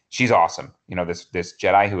ago. She's awesome. You know, this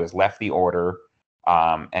Jedi who has left the Order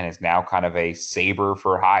and is now kind of a saber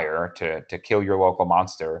for hire to kill your local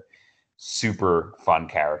monster. Super fun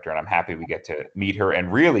character, and I'm happy we get to meet her.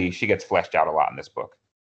 And really, she gets fleshed out a lot in this book.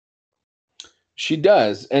 She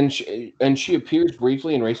does, and she appears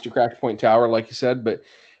briefly in Race to Crash Point Tower, like you said. But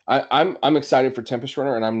I'm excited for Tempest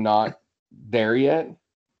Runner, and I'm not there yet.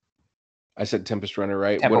 I said Tempest Runner,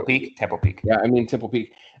 right? Temple Peak. Yeah, I mean Temple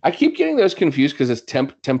Peak. I keep getting those confused because it's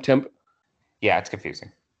Temp. Yeah, it's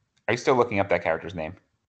confusing. Are you still looking up that character's name?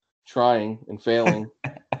 Trying and failing.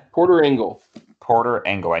 Porter Engle. Porter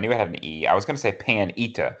Engle. I knew it had an E. I was going to say Pan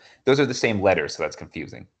Ita. Those are the same letters, so that's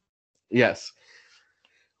confusing. Yes.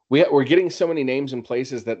 We're getting so many names and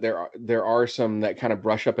places that there are some that kind of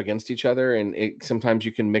brush up against each other, and sometimes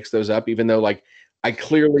you can mix those up, even though like I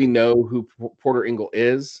clearly know who Porter Engle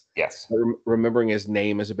is. Yes. Remembering his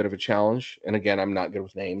name is a bit of a challenge. And again, I'm not good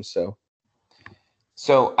with names, so.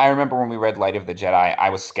 So I remember when we read Light of the Jedi, I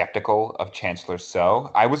was skeptical of Chancellor So.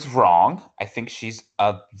 I was wrong. I think she's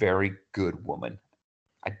a very good woman.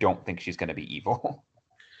 I don't think she's going to be evil.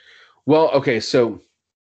 Well, okay, so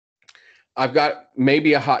I've got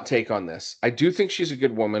maybe a hot take on this. I do think she's a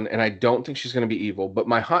good woman, and I don't think she's going to be evil. But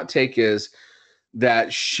my hot take is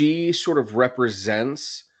that she sort of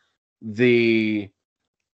represents the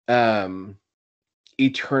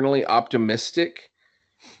eternally optimistic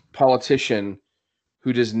politician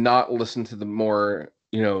who does not listen to the more,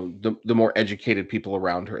 the more educated people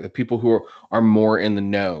around her, the people who are more in the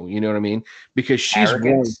know. You know what I mean? Because she's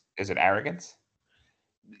arrogance. Is it arrogance?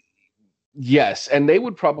 Yes, and they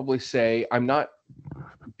would probably say, "I'm not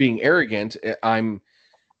being arrogant.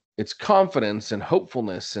 It's confidence and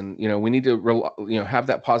hopefulness, and we need to have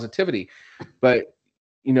that positivity." But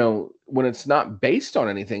when it's not based on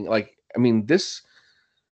anything, like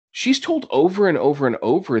she's told over and over and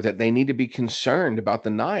over that they need to be concerned about the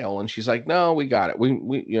Nihil, and she's like, "No, we got it.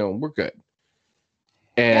 We're good."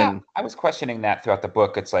 And yeah, I was questioning that throughout the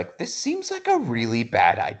book. It's like, this seems like a really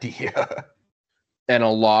bad idea. And a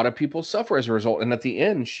lot of people suffer as a result. And at the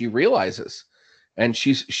end, she realizes, and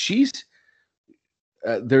she's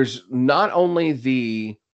there's not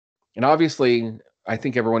only and obviously I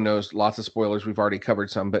think everyone knows lots of spoilers. We've already covered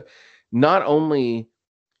some, but not only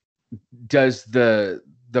does the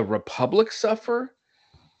Republic suffer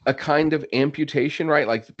a kind of amputation, right?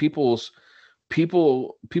 Like people's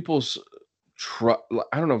trust.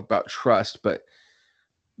 I don't know about trust, but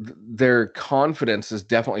their confidence is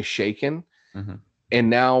definitely shaken. Mm-hmm. And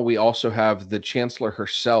now we also have the Chancellor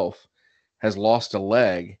herself has lost a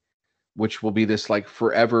leg, which will be this like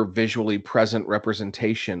forever visually present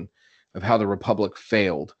representation of how the Republic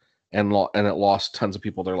failed and it lost tons of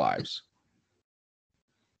people their lives.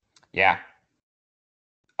 Yeah.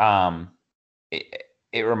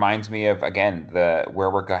 It reminds me of, again, where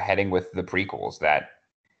we're heading with the prequels, that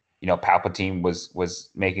Palpatine was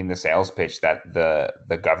making the sales pitch that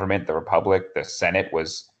the government, the Republic, the Senate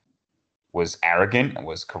was arrogant and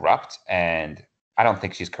was corrupt. And I don't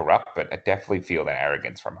think she's corrupt, but I definitely feel that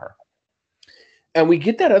arrogance from her. And we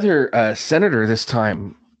get that other senator this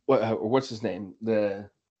time. What's his name? Do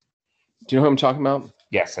you know who I'm talking about?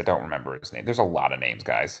 Yes, I don't remember his name. There's a lot of names,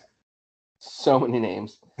 guys. So many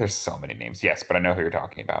names. There's so many names. Yes, but I know who you're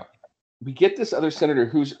talking about. we get this other senator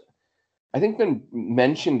who's, I think, been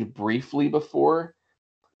mentioned briefly before,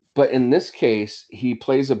 but in this case, he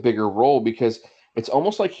plays a bigger role because it's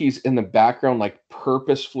almost like he's in the background, like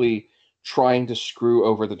purposefully trying to screw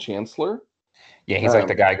over the chancellor. Yeah, he's like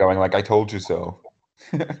the guy going like, "I told you so."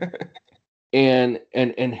 and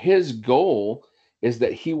his goal is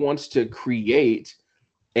that he wants to create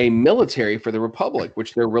a military for the Republic,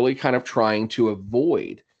 which they're really kind of trying to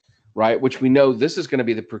avoid, right? Which we know this is going to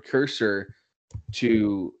be the precursor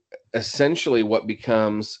to essentially what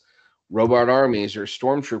becomes robot armies or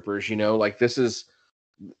stormtroopers. You know, like this is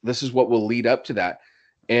what will lead up to that.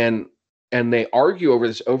 And they argue over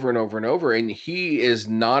this over and over and over. And he is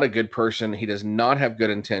not a good person. He does not have good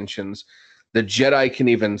intentions. The Jedi can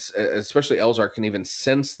even, especially Elzar, can even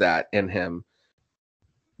sense that in him.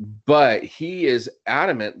 But he is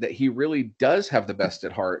adamant that he really does have the best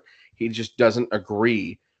at heart. He just doesn't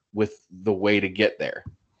agree with the way to get there.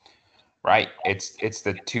 Right. It's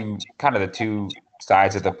the two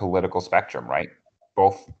sides of the political spectrum, right?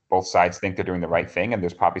 Both sides think they're doing the right thing, and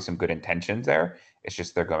there's probably some good intentions there. It's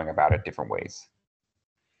just they're going about it different ways.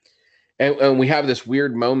 And we have this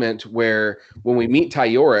weird moment where when we meet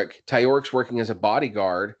Tyorik's working as a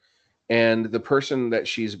bodyguard, and the person that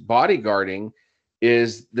she's bodyguarding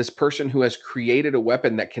is this person who has created a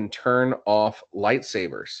weapon that can turn off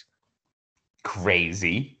lightsabers.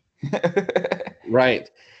 Crazy. Right.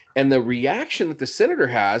 And the reaction that the senator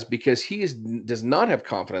has, because he does not have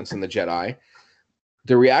confidence in the Jedi,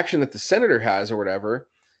 the reaction that the senator has or whatever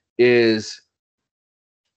is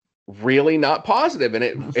really not positive.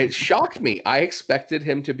 And it shocked me. I expected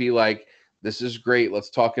him to be like, "This is great.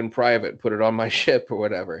 Let's talk in private. Put it on my ship," or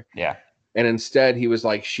whatever. Yeah. And instead he was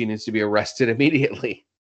like, "She needs to be arrested immediately."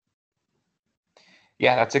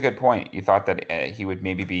 Yeah, that's a good point. You thought that he would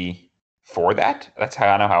maybe be for that? That's how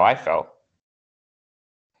I know how I felt.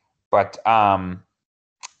 But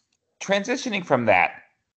transitioning from that,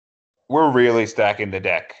 we're really stacking the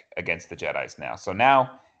deck against the Jedis now. So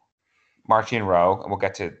now Marchion Ro, and we'll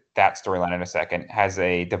get to that storyline in a second, has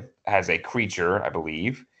a creature, I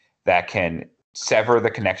believe, that can sever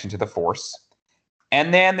the connection to the Force.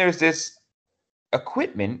 And then there's this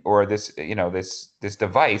equipment or this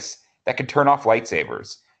device that can turn off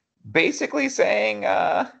lightsabers. Basically saying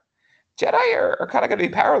Jedi are kind of going to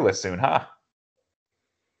be powerless soon, huh?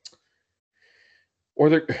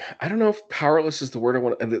 Or I don't know if powerless is the word I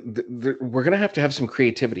want. We're going to have some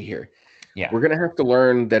creativity here. Yeah. We're going to have to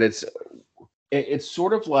learn that it's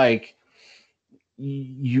sort of like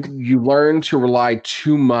you learn to rely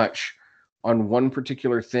too much on one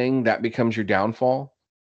particular thing, that becomes your downfall.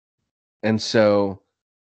 And so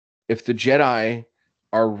if the Jedi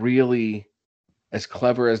are really as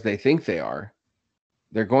clever as they think they are,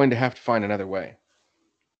 they're going to have to find another way.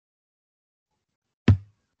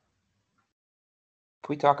 Can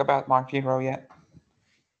we talk about Marchion Ro yet?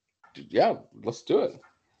 Yeah, let's do it.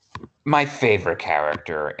 My favorite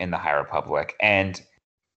character in the High Republic, and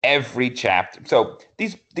every chapter. So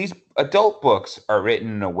these adult books are written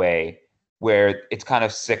in a way where it's kind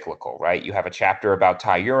of cyclical, right? You have a chapter about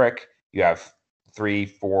Tyorik, you have 3,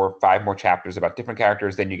 4, 5 more chapters about different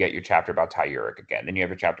characters, then you get your chapter about Tyorik again, then you have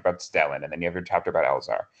your chapter about Stellan, and then you have your chapter about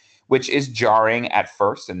Elzar, which is jarring at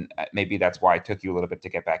first, and maybe that's why it took you a little bit to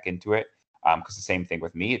get back into it. Because the same thing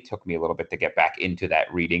with me, it took me a little bit to get back into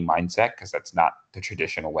that reading mindset, because that's not the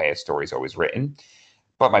traditional way a story's always written.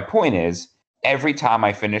 But my point is, every time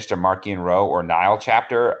I finished a Marchion Ro or Nihil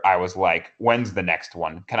chapter, I was like, when's the next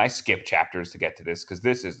one? Can I skip chapters to get to this? Because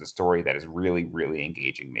this is the story that is really, really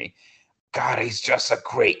engaging me. God, he's just a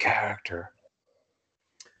great character.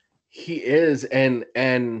 He is, and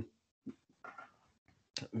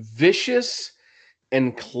vicious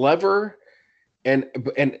and clever. And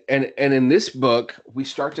in this book, we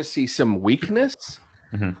start to see some weakness,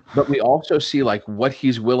 but we also see like what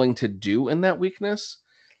he's willing to do in that weakness,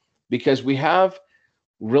 because we have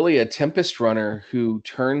really a Tempest runner who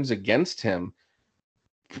turns against him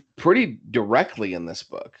pretty directly in this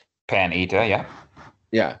book. Pan Eyta, yeah.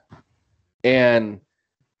 Yeah. And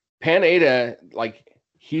Pan Eyta, like,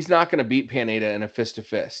 he's not going to beat Pan Eyta in a fist to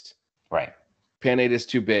fist. Right. Pan Eyta is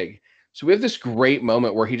too big. So we have this great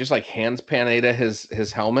moment where he just like hands Pan Eyta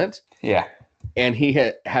his helmet. Yeah. And he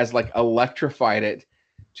has like electrified it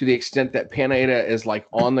to the extent that Pan Eyta is like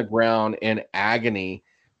on the ground in agony,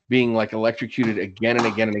 being like electrocuted again and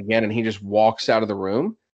again and again. And he just walks out of the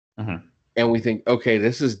room. Mm-hmm. And we think, okay,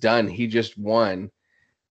 this is done. He just won.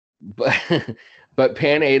 But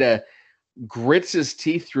Pan Eyta grits his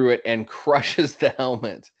teeth through it and crushes the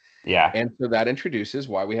helmet. Yeah. And so that introduces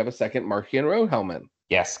why we have a second Marchion Ro helmet.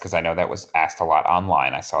 Yes, because I know that was asked a lot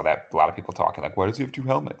online. I saw that a lot of people talking like, why does he have 2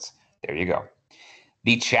 helmets? There you go.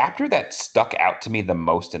 The chapter that stuck out to me the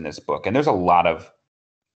most in this book, and there's a lot of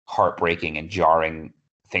heartbreaking and jarring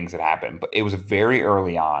things that happen, but it was very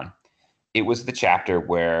early on. It was the chapter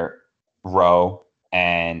where Ro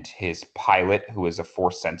and his pilot, who is a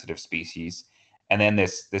force-sensitive species, and then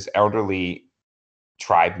this elderly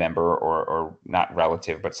tribe member or not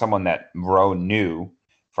relative, but someone that Ro knew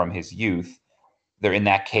from his youth. They're in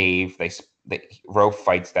that cave. Ro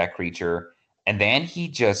fights that creature, and then he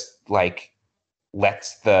just like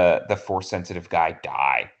lets the force sensitive guy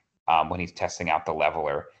die when he's testing out the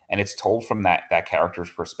leveler, and it's told from that character's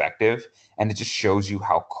perspective, and it just shows you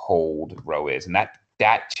how cold Ro is, and that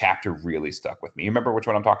chapter really stuck with me. You remember which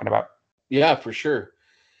one I'm talking about? Yeah, for sure.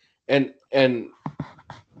 And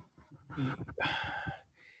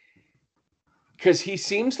because he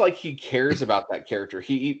seems like he cares about that character.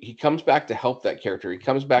 He comes back to help that character. He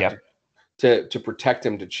comes back to protect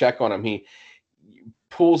him, to check on him. He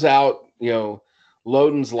pulls out,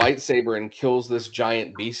 Loden's lightsaber and kills this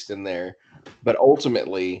giant beast in there. But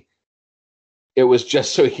ultimately, it was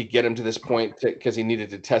just so he could get him to this point because he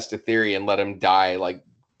needed to test a theory and let him die like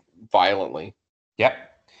violently. Yep.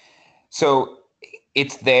 So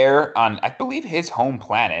it's there on, I believe, his home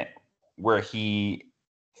planet where he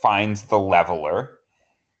finds the leveler.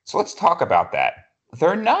 So let's talk about that.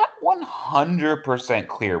 They're not 100%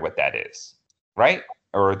 clear what that is, right?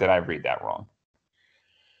 Or did I read that wrong?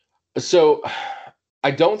 So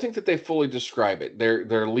I don't think that they fully describe it.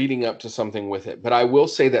 They're leading up to something with it. But I will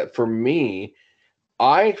say that for me,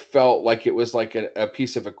 I felt like it was like a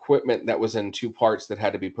piece of equipment that was in two parts that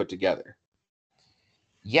had to be put together.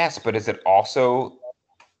 Yes, but is it also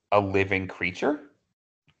a living creature?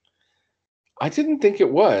 I didn't think it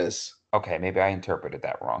was. Okay, maybe I interpreted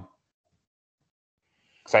that wrong.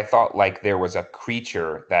 Because I thought like there was a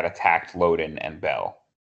creature that attacked Loden and Bell.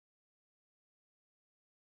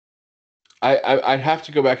 I'd have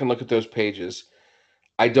to go back and look at those pages.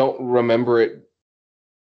 I don't remember it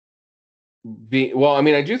being... Well, I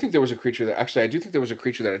mean, I do think there was a creature that... Actually, I do think there was a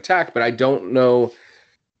creature that attacked, but I don't know...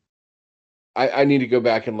 I need to go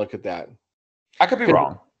back and look at that. I could be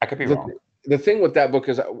wrong. The thing with that book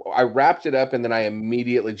is I wrapped it up and then I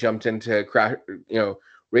immediately jumped into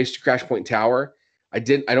Race to Crash Point Tower. I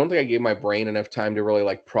don't think I gave my brain enough time to really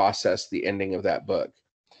like process the ending of that book.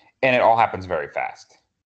 And it all happens very fast.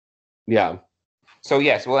 Yeah. So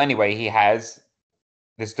yes, well anyway, he has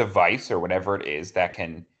this device or whatever it is that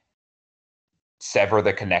can sever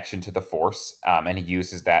the connection to the Force, and he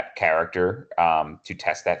uses that character to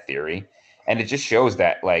test that theory. And it just shows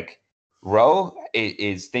that like Ro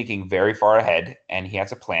is thinking very far ahead, and he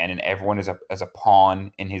has a plan, and everyone is a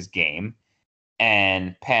pawn in his game.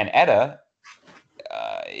 And Pan Etta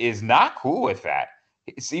is not cool with that.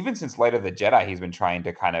 Even since Light of the Jedi, he's been trying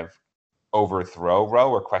to kind of overthrow Ro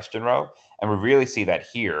or question Ro, and we really see that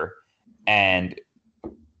here. And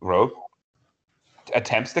Ro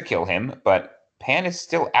attempts to kill him, but Pan is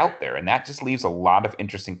still out there, and that just leaves a lot of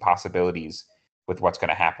interesting possibilities with what's going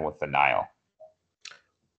to happen with the Nihil.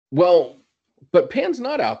 Well, but Pan's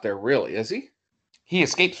not out there, really, is he? He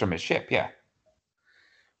escapes from his ship, yeah.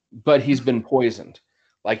 But he's been poisoned.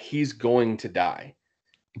 Like, he's going to die.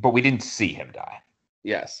 But we didn't see him die.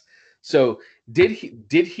 Yes. So, did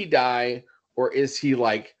he die, or is he,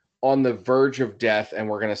 like, on the verge of death, and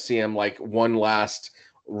we're going to see him, like, one last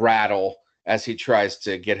rattle as he tries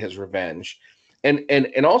to get his revenge?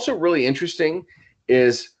 And also really interesting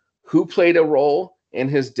is who played a role in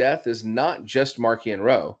his death is not just Marchion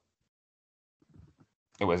Ro.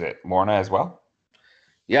 Was it Lorna as well?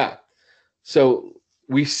 Yeah. So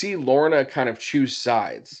we see Lorna kind of choose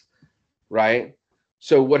sides, right?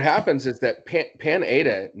 So what happens is that Pan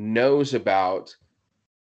Etta knows about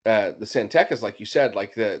the San Tekkas, like you said,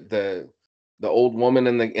 like the old woman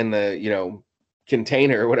in the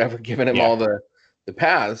container or whatever, giving him all the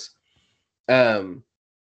paths. And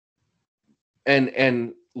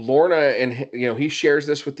Lorna, and he shares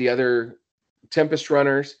this with the other Tempest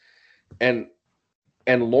runners, and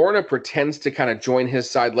Lorna pretends to kind of join his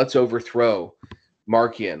side. Let's overthrow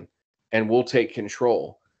Marchion and we'll take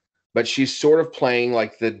control. But she's sort of playing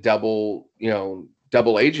like the double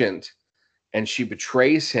agent, and she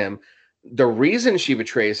betrays him. The reason she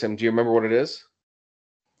betrays him, do you remember what it is?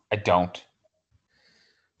 I don't.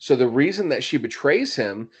 So the reason that she betrays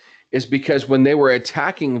him is because when they were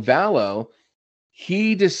attacking Valo,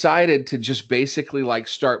 he decided to just basically like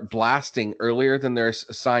start blasting earlier than their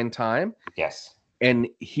assigned time. Yes. And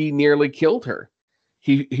he nearly killed her.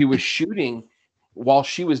 He was shooting while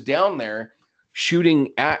she was down there,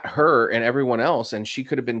 shooting at her and everyone else, and she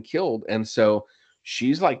could have been killed. And so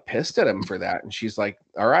she's like pissed at him for that. And she's like,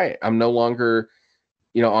 all right, I'm no longer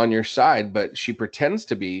on your side, but she pretends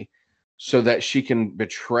to be so that she can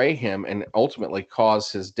betray him and ultimately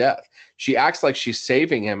cause his death. She acts like she's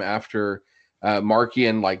saving him after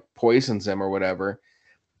Markian like poisons him or whatever,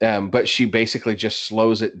 but she basically just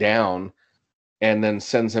slows it down and then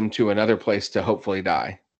sends him to another place to hopefully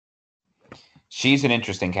die. She's an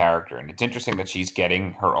interesting character, and it's interesting that she's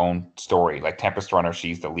getting her own story. Like Tempest Runner,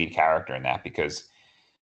 she's the lead character in that, because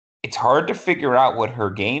it's hard to figure out what her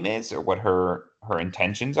game is or what her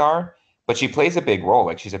intentions are, but she plays a big role.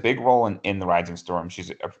 Like, she's a big role in the Rising Storm. She's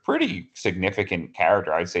a pretty significant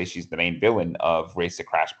character. I'd say she's the main villain of Race to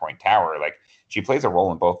Crash Point Tower. Like, she plays a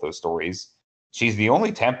role in both those stories. She's the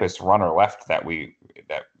only Tempest Runner left that we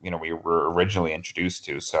were originally introduced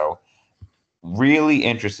to. So really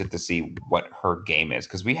interested to see what her game is,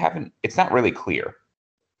 because it's not really clear.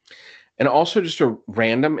 And also, just a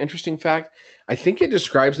random interesting fact, I think it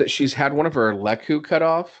describes that she's had one of her Leku cut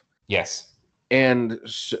off. Yes. And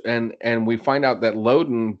we find out that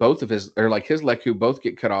Loden, both of his Leku both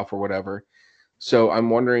get cut off or whatever. So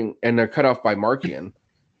I'm wondering, and they're cut off by Markian.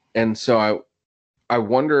 And so I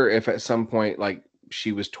wonder if at some point, like,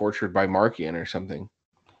 she was tortured by Markian or something.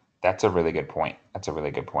 That's a really good point.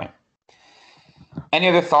 Any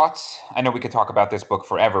other thoughts? I know we could talk about this book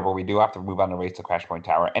forever, but we do have to move on to Race to Crash Point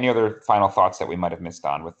Tower. Any other final thoughts that we might have missed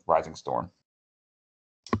on with Rising Storm?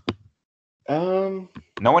 No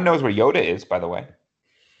one knows where Yoda is, by the way.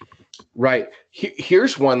 Right.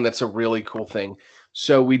 Here's one that's a really cool thing.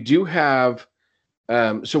 So we do have...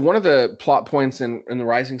 so one of the plot points in the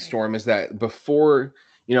Rising Storm is that before...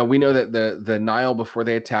 we know that the Nile, before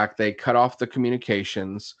they attack, they cut off the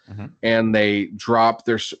communications, and they drop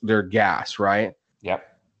their gas, right?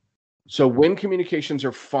 Yep. So when communications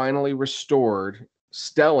are finally restored,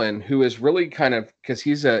 Stellan, who is really kind of, because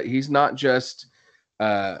he's not just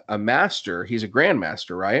a master, he's a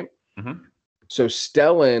grandmaster, right? Mm-hmm. So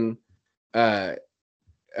Stellan,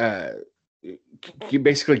 he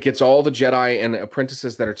basically gets all the Jedi and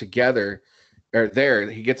apprentices that are together.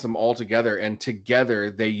 He gets them all together, and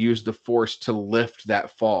together they use the Force to lift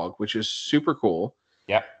that fog, which is super cool.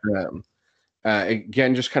 Yep.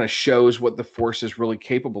 Again, just kind of shows what the Force is really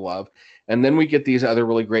capable of. And then we get these other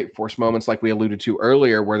really great Force moments, like we alluded to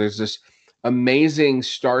earlier, where there's this amazing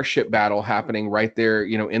starship battle happening right there,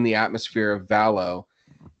 in the atmosphere of Valo.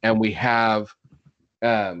 And we have,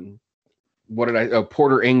 Porter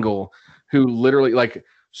Engle, who literally,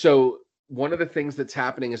 so one of the things that's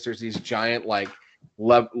happening is there's these giant,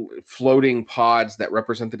 floating pods that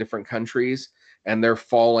represent the different countries, and they're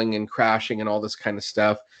falling and crashing and all this kind of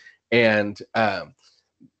stuff. And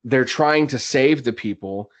they're trying to save the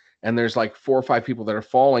people, and there's 4 or 5 people that are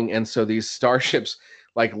falling. And so these starships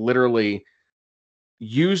literally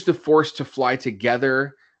use the Force to fly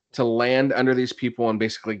together to land under these people and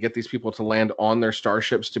basically get these people to land on their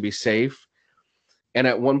starships to be safe. And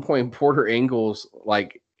at one point, Porter Engles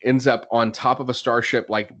ends up on top of a starship,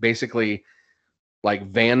 basically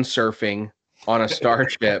van surfing on a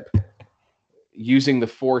starship, using the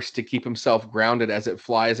Force to keep himself grounded as it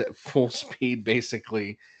flies at full speed,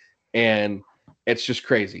 basically. And it's just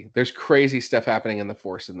crazy. There's crazy stuff happening in the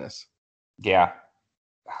Force in this. Yeah.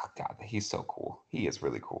 Oh, God, he's so cool. He is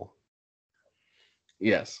really cool.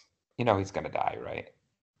 Yes. He's going to die, right?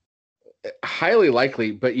 Highly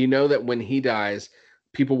likely, but that when he dies,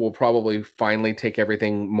 people will probably finally take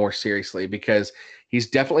everything more seriously, because he's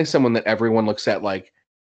definitely someone that everyone looks at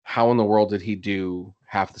how in the world did he do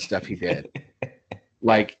half the stuff he did?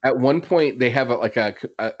 At one point they have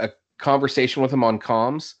a conversation with him on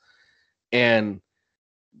comms, and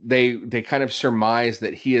they kind of surmise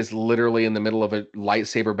that he is literally in the middle of a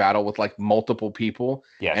lightsaber battle with multiple people.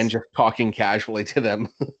 Yes. And just talking casually to them.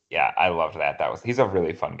 Yeah, I loved that. He's a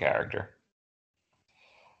really fun character.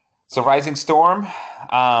 So Rising Storm,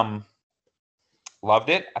 loved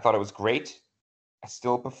it. I thought it was great. I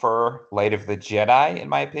still prefer Light of the Jedi, in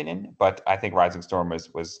my opinion, but I think Rising Storm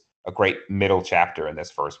was a great middle chapter in this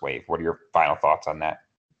first wave. What are your final thoughts on that?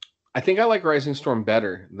 I think I like Rising Storm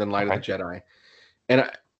better than Light of the Jedi. And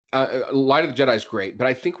Light of the Jedi is great, but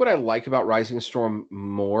I think what I like about Rising Storm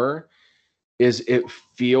more is it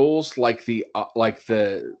feels like the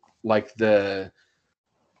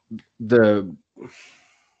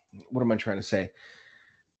what am I trying to say?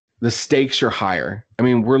 The stakes are higher. I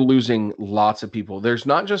mean, we're losing lots of people. There's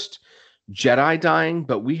not just Jedi dying,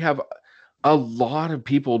 but we have a lot of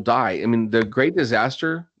people die. I mean, the Great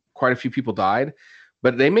Disaster, quite a few people died,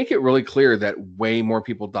 but they make it really clear that way more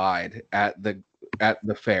people died at the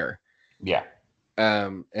fair. Yeah.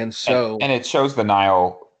 And so and it shows the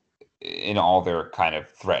Nile in all their kind of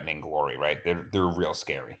threatening glory, right? They're real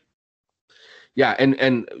scary. Yeah,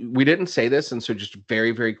 and we didn't say this, and so just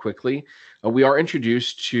very, very quickly, we are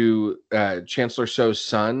introduced to Chancellor So's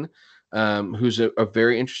son, who's a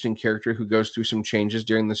very interesting character who goes through some changes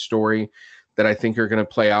during the story that I think are going to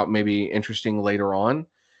play out maybe interesting later on.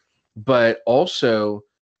 But also,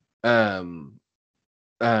 crap,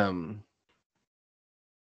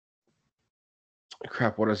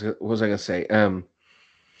 what was I going to say?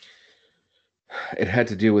 It had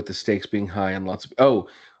to do with the stakes being high and lots of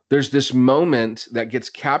there's this moment that gets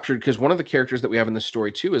captured because one of the characters that we have in the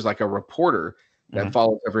story too is like a reporter that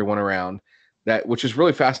follows everyone around, which is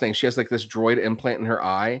really fascinating. She has like this droid implant in her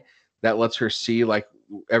eye that lets her see like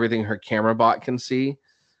everything her camera bot can see,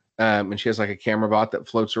 and she has like a camera bot that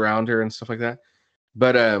floats around her and stuff like that.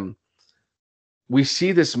 But we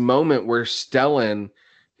see this moment where Stellan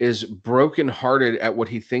is brokenhearted at what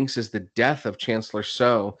he thinks is the death of Chancellor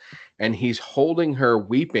So, and he's holding her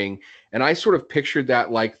weeping. And I sort of pictured that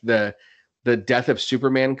like the Death of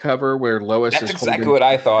Superman cover where Lois That's exactly what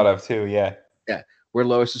I thought of too. Yeah. Yeah. Where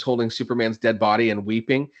Lois is holding Superman's dead body and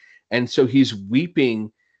weeping. And so he's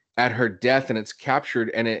weeping at her death, and it's captured,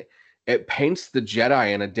 and it paints the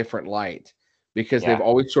Jedi in a different light because they've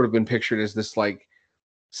always sort of been pictured as this like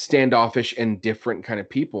standoffish and different kind of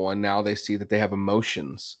people, and now they see that they have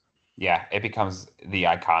emotions. Yeah, it becomes the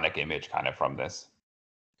iconic image kind of from this.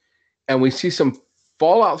 And we see some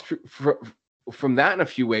fallout from that in a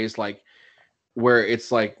few ways, like where it's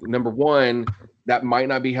like, number one, that might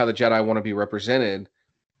not be how the Jedi want to be represented.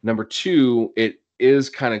 Number two, it is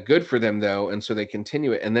kind of good for them though, and so they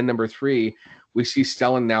continue it. And then number three, we see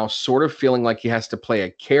Stellan now sort of feeling like he has to play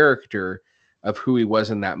a character of who he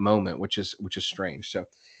was in that moment, which is strange. So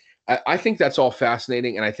I think that's all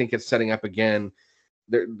fascinating, and I think it's setting up again.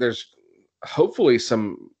 There's hopefully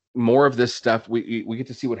some more of this stuff. We get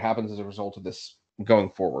to see what happens as a result of this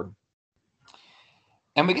going forward,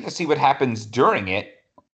 and we get to see what happens during it.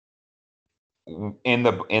 In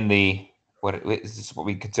the what is this? What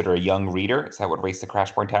we consider a young reader? Is that what Race to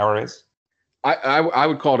Crash Point Tower is? I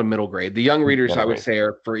would call it a middle grade. The young readers, I would say,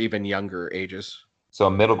 are for even younger ages. So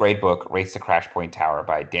a middle grade book, Race to Crash Point Tower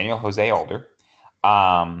by Daniel Jose Alder.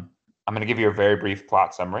 I'm going to give you a very brief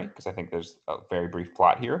plot summary because I think there's a very brief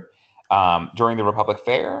plot here. During the Republic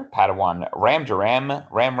Fair, Padawan Ram Jaram,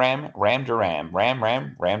 Ram Ram, Ram Jaram, Ram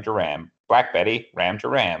Ram, Ram Jaram, Black Betty, Ram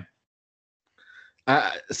Jaram.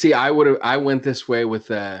 See, I went this way with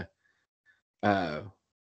Ram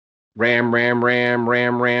Ram Ram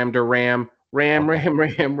Ram Ram Jaram. Ram, Okay. ram,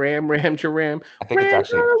 ram, ram, ram, ram. I think it's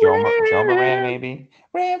actually Jomaran, maybe.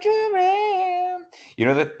 Ram, Ram. You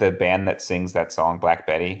know that the band that sings that song, Black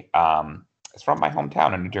Betty, is from my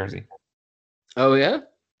hometown in New Jersey. Oh, yeah?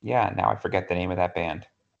 Yeah, now I forget the name of that band.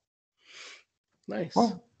 Nice.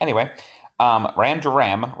 Well, anyway, Ram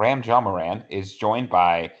Jomaran is joined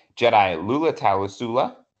by Jedi Lula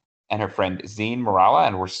Talusula and her friend Zine Morala,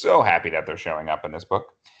 and we're so happy that they're showing up in this book,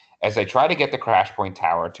 as they try to get the Crash Point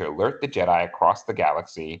Tower to alert the Jedi across the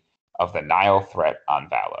galaxy of the Nihil threat on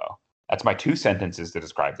Valo. That's my 2 sentences to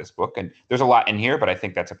describe this book, and there's a lot in here, but I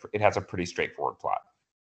think it has a pretty straightforward plot.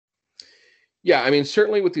 Yeah, I mean,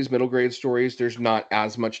 certainly with these middle grade stories, there's not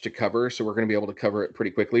as much to cover, so we're going to be able to cover it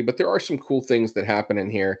pretty quickly, but there are some cool things that happen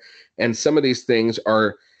in here, and some of these things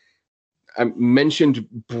are mentioned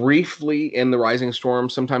briefly in The Rising Storm,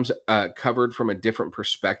 sometimes covered from a different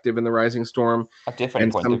perspective in The Rising Storm. A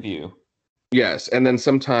different point of view. Yes, and then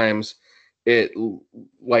sometimes it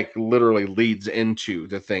like literally leads into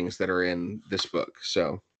the things that are in this book.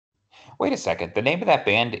 So, wait a second. The name of that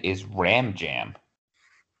band is Ram Jam.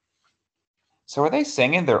 So are they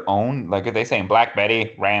singing their own, like are they saying Black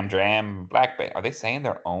Betty, Ram Jam, Black Betty? Are they saying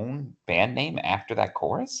their own band name after that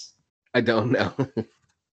chorus? I don't know.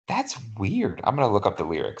 That's weird. I'm going to look up the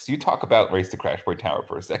lyrics. You talk about Race to Crash Point Tower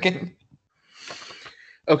for a second.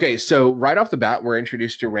 Okay, so right off the bat, we're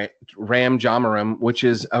introduced to Ram Jamaram, which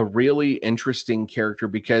is a really interesting character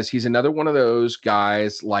because he's another one of those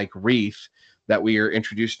guys like Reith that we are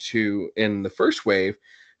introduced to in the first wave,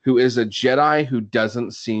 who is a Jedi who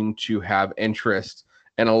doesn't seem to have interest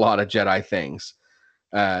in a lot of Jedi things.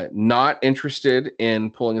 Not interested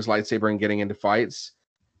in pulling his lightsaber and getting into fights.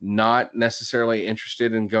 Not necessarily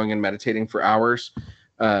interested in going and meditating for hours.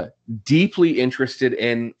 Deeply interested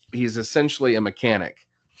in, he's essentially a mechanic.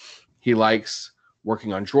 He likes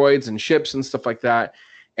working on droids and ships and stuff like that.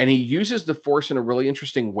 And he uses the Force in a really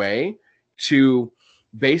interesting way to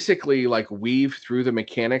basically like weave through the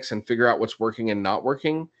mechanics and figure out what's working and not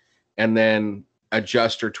working, and then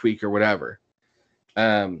adjust or tweak or whatever.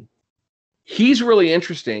 He's really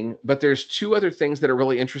interesting, but there's 2 other things that are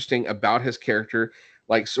really interesting about his character,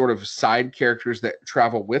 like sort of side characters that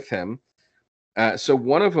travel with him. So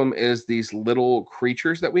one of them is these little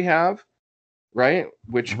creatures that we have, right?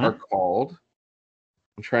 Which are called.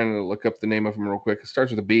 I'm trying to look up the name of them real quick. It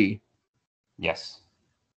starts with a B. Yes.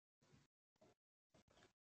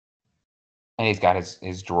 And he's got his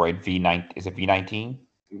droid V9. Is it V19?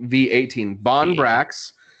 V18.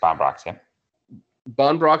 Bonbrax. Bonbrax, yeah.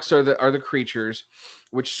 Bonbrax are the creatures,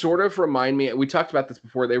 which sort of remind me. We talked about this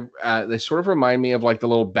before. They sort of remind me of like the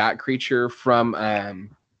little bat creature from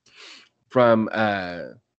crap.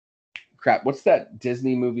 What's that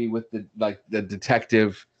Disney movie with the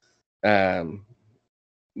detective, the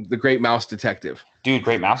Great Mouse Detective? Dude,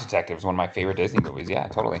 Great Mouse Detective is one of my favorite Disney movies. Yeah,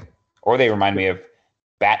 totally. Or they remind me of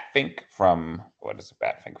Batfink from, what is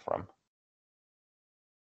Batfink from?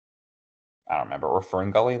 I don't remember. Or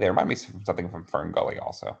Fern Gully. They remind me of something from Fern Gully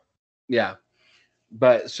also. Yeah.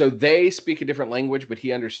 But so they speak a different language, but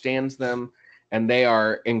he understands them, and they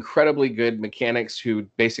are incredibly good mechanics who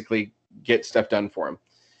basically get stuff done for him.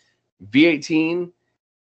 V18,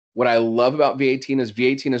 what I love about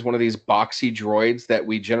V18 is one of these boxy droids that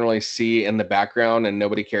we generally see in the background and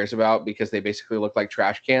nobody cares about because they basically look like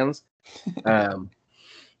trash cans.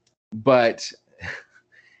 But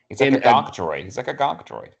it's like a gonk droid. He's like a gonk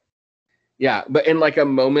droid. Yeah, but in like a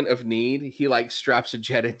moment of need, he like straps a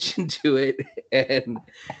jet engine to it,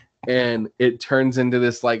 and it turns into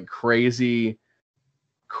this like crazy,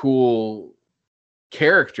 cool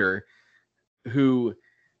character who,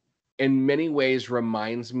 in many ways,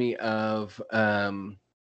 reminds me of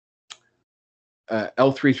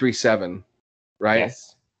L337, right?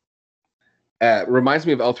 Yes. Reminds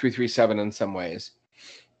me of L337 in some ways,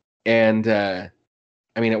 and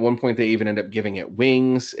I mean, at one point they even end up giving it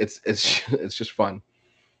wings. It's just fun.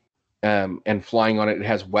 And flying on it, it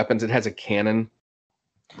has weapons. It has a cannon.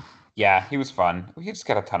 Yeah, he was fun. We just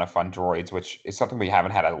got a ton of fun droids, which is something we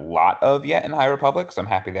haven't had a lot of yet in High Republic. So I'm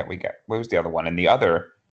happy that we got. What was the other one? In the other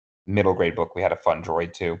middle grade book, we had a fun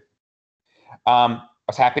droid too. I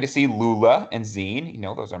was happy to see Lula and Zine. You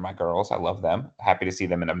know, those are my girls. I love them. Happy to see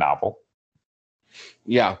them in a novel.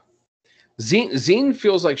 Yeah. Zine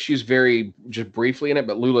feels like she's very just briefly in it,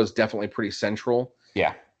 but Lula's definitely pretty central.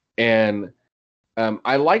 Yeah. And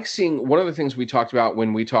I like seeing, one of the things we talked about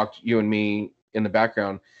when we talked, you and me, in the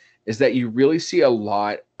background, is that you really see a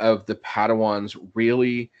lot of the Padawans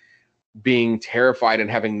really being terrified and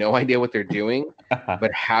having no idea what they're doing,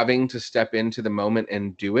 but having to step into the moment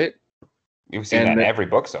and do it. You've seen that in every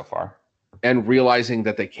book so far. And realizing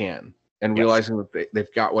that they can, and realizing that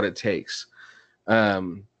they've got what it takes.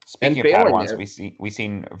 Speaking of Padawans, we see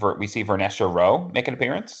Vernestra Rowe make an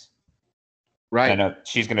appearance. Right. And I know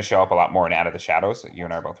she's going to show up a lot more in Out of the Shadows. You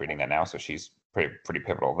and I are both reading that now, so she's pretty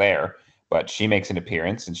pivotal there. But she makes an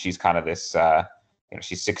appearance, and she's kind of this,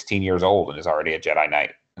 she's 16 years old and is already a Jedi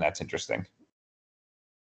Knight, and that's interesting.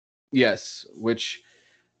 Yes, which,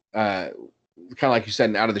 kind of like you said,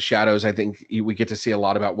 in Out of the Shadows, I think we get to see a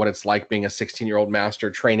lot about what it's like being a 16-year-old master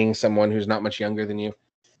training someone who's not much younger than you.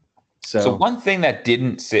 So one thing that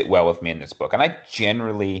didn't sit well with me in this book, and I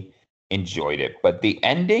generally enjoyed it, but the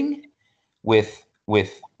ending with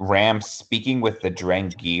Ram speaking with the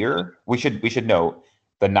Drengir, we should note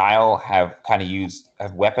the Nihil have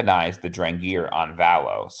weaponized the Drengir on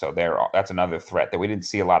Valo, so that's another threat that we didn't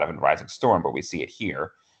see a lot of in Rising Storm, but we see it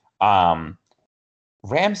here. Ram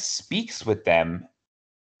speaks with them,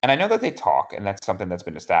 and I know that they talk, and that's something that's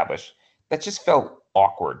been established. That just felt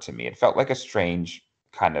awkward to me. It felt like a strange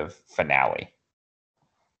kind of finale.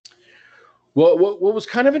 Well, what was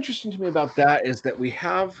kind of interesting to me about that is that we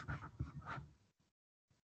have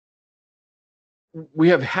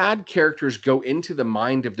had characters go into the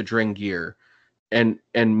mind of the Drengir and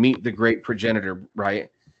meet the great progenitor,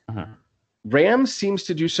 right? Uh-huh. Ram seems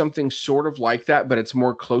to do something sort of like that, but it's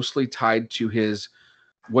more closely tied to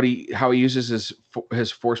how he uses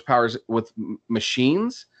his force powers with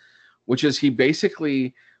machines, which is he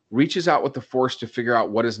basically reaches out with the force to figure out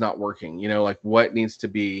what is not working, like what needs to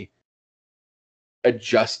be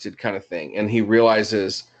adjusted kind of thing. And he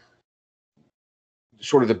realizes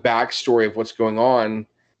sort of the backstory of what's going on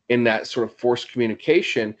in that sort of forced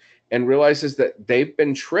communication, and realizes that they've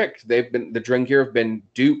been tricked. The Drengir have been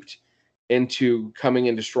duped into coming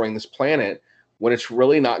and destroying this planet when it's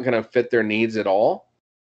really not going to fit their needs at all.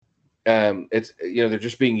 It's, they're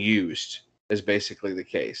just being used, is basically the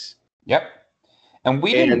case. Yep. And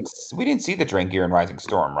we didn't see the Drengir in Rising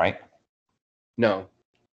Storm, right? No.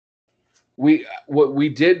 I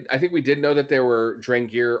think we did know that there were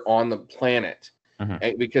Drengir on the planet,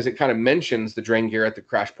 because it kind of mentions the Drengir at the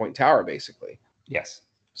Crash Point Tower, basically. Yes.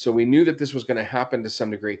 So we knew that this was going to happen to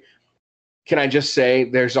some degree. Can I just say,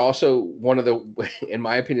 there's also one of the, in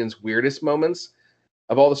my opinion, weirdest moments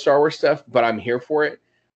of all the Star Wars stuff, but I'm here for it.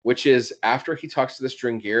 Which is after he talks to this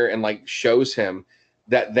Drengir and like shows him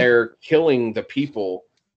that they're killing the people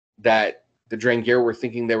that the Drengir were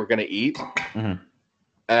thinking they were going to eat, and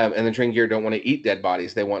the Drengir don't want to eat dead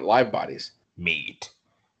bodies; they want live bodies, meat.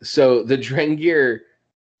 So the Drengir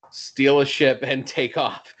steal a ship and take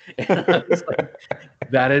off. And I was like,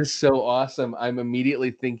 that is so awesome. I'm immediately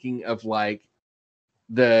thinking of like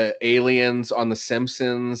the aliens on The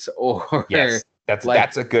Simpsons, or yes,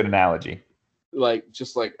 that's a good analogy. Like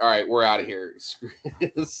just like, all right, we're out of here.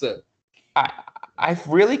 So I've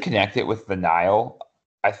really connected with the Nile.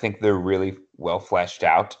 I think they're really well fleshed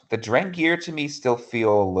out. The Drengir to me still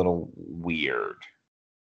feel a little weird.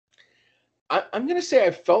 I'm gonna say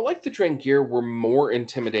I felt like the Drengir were more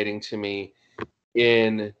intimidating to me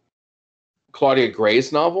in Claudia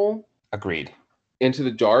Gray's novel. Agreed. Into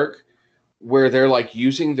the Dark, where they're like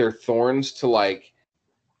using their thorns to like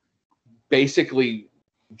basically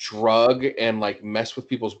drug and like mess with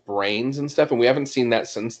people's brains and stuff, and we haven't seen that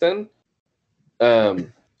since then.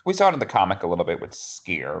 We saw it in the comic a little bit with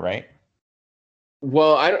Skier, right?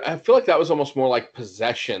 Well, I feel like that was almost more like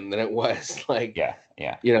possession than it was like, yeah,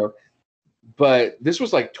 you know. But this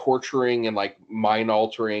was like torturing and like mind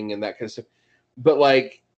altering and that kind of stuff. But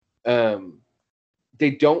like, they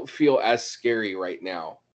don't feel as scary right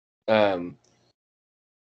now.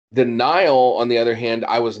 The Nile, on the other hand,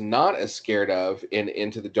 I was not as scared of in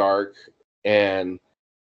Into the Dark and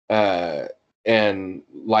Light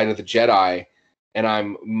of the Jedi, and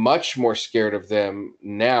I'm much more scared of them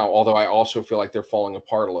now, although I also feel like they're falling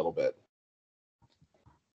apart a little bit.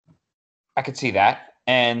 I could see that,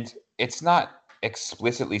 and it's not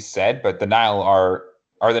explicitly said, but the Nile are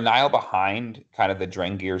the Nile behind kind of the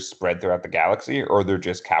Drengir spread throughout the galaxy, or they're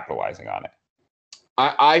just capitalizing on it?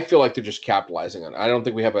 I feel like they're just capitalizing on it. I don't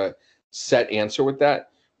think we have a set answer with that,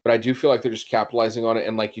 but I do feel like they're just capitalizing on it.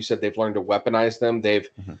 And like you said, they've learned to weaponize them. They've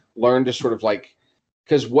learned to sort of like,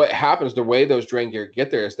 because what happens, the way those Drengir get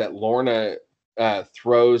there is that Lorna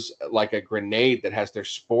throws like a grenade that has their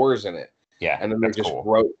spores in it. Yeah, and then they just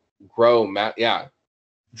grow. Yeah,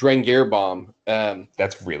 Drengir bomb.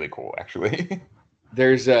 That's really cool, actually.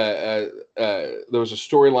 There was a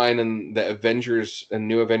storyline in the Avengers and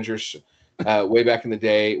New Avengers way back in the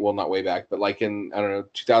day. Well, not way back, but like in, I don't know,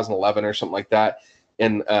 2011 or something like that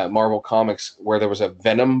in Marvel Comics, where there was a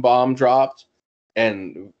Venom bomb dropped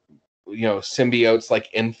and, you know, symbiotes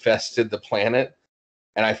like infested the planet.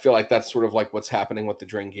 And I feel like that's sort of like what's happening with the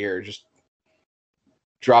Drengir, just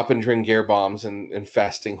dropping Drengir bombs and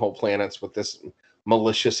infesting whole planets with this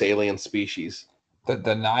malicious alien species.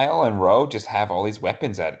 The Nile and Ro just have all these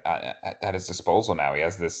weapons at his disposal now. He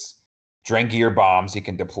has this Drengir bombs he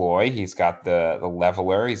can deploy. He's got the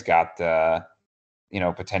leveler. He's got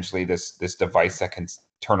potentially this device that can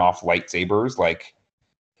turn off lightsabers. Like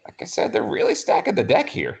I said, they're really stacking the deck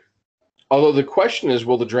here. Although the question is,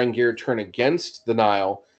 will the Drengir turn against the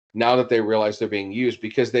Nile now that they realize they're being used?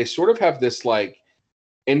 Because they sort of have this like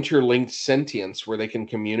interlinked sentience where they can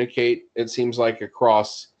communicate, it seems like,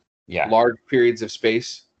 across large periods of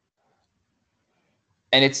space.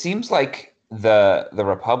 And it seems like the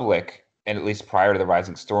Republic, and at least prior to the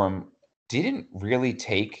Rising Storm, didn't really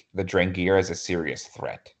take the Drengir as a serious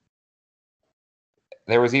threat.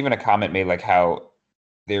 There was even a comment made like how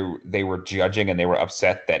they were judging and they were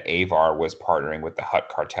upset that Avar was partnering with the Hutt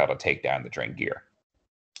cartel to take down the Drengir.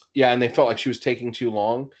 Yeah, and they felt like she was taking too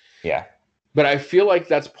long. Yeah. But I feel like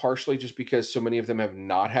that's partially just because so many of them have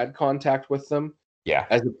not had contact with them. Yeah.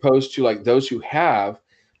 As opposed to like those who have,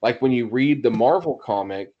 like when you read the Marvel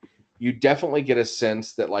comic, you definitely get a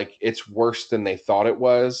sense that like it's worse than they thought it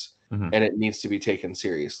was, and it needs to be taken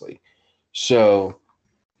seriously. So,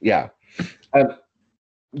 yeah.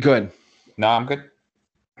 Good. No, I'm good.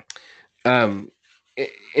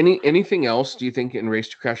 Anything else do you think in Race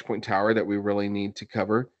to Crash Point Tower that we really need to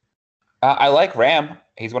cover? I like Ram.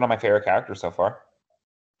 He's one of my favorite characters so far.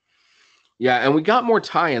 Yeah, and we got more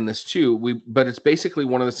Ty in this too. But it's basically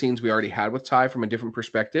one of the scenes we already had with Ty from a different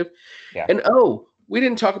perspective. Yeah. And we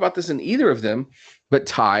didn't talk about this in either of them, but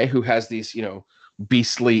Ty, who has these,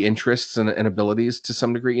 beastly interests and abilities to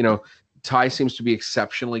some degree, Ty seems to be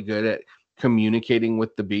exceptionally good at communicating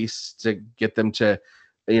with the beasts to get them to,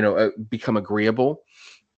 become agreeable,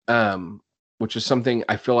 which is something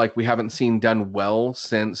I feel like we haven't seen done well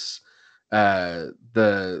since the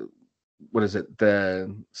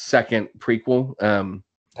second prequel,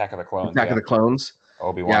 Attack of the Clones. Attack of the Clones.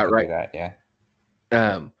 Obi-Wan. Yeah, right. That,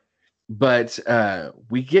 yeah. But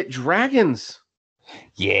we get dragons.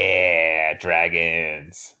 Yeah,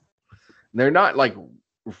 dragons. They're not like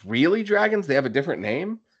really dragons. They have a different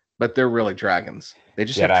name, but they're really dragons. They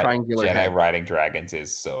just have triangular Jedi heads, riding dragons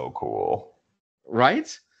is so cool.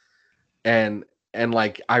 right? And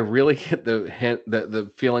like I really get the hint,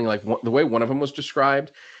 the feeling like the way one of them was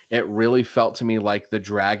described, it really felt to me like the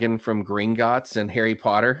dragon from Gringotts and Harry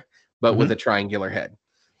Potter, but with a triangular head.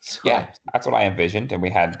 So, yeah, that's what I envisioned. And we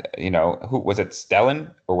had, who was it,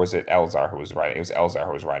 Stellan, or was it Elzar who was riding? It was Elzar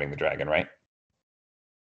who was riding the dragon, right?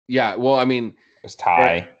 Yeah, well, I mean, it was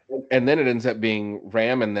Ty. And then it ends up being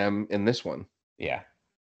Ram and them in this one. Yeah,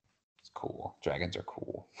 it's cool. Dragons are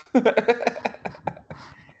cool.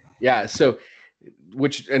 Yeah, so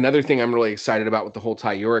which another thing I'm really excited about with the whole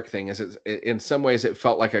Telluric thing is in some ways it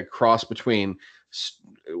felt like a cross between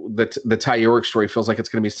the Telluric story feels like it's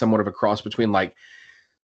going to be somewhat of a cross between like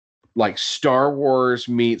Star Wars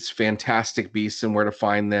meets Fantastic Beasts and Where to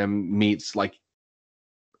Find Them meets like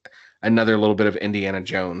another little bit of Indiana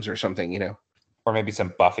Jones or something, Or maybe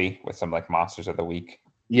some Buffy with some like Monsters of the Week.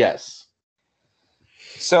 Yes.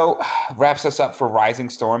 So wraps us up for Rising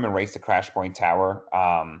Storm and Race to Crash Point Tower.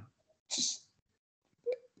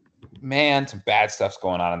 Man, some bad stuff's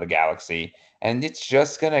going on in the galaxy, and it's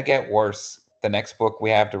just gonna get worse. The next book we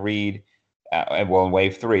have to read, in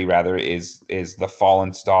Wave 3 rather, is The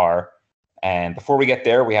Fallen Star. And before we get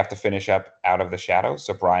there, we have to finish up Out of the Shadows.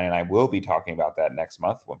 So Brian and I will be talking about that next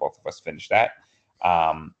month when both of us finish that.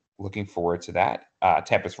 Looking forward to that.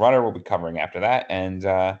 Tempest Runner we'll be covering after that, and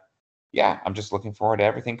I'm just looking forward to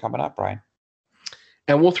everything coming up, Brian.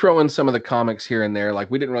 And we'll throw in some of the comics here and there. Like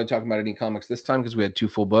we didn't really talk about any comics this time because we had 2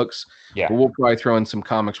 full books. Yeah. But we'll probably throw in some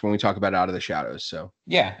comics when we talk about Out of the Shadows. So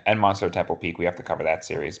yeah, and Monster Temple Peak, we have to cover that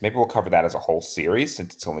series. Maybe we'll cover that as a whole series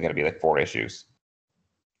since it's only going to be like 4 issues.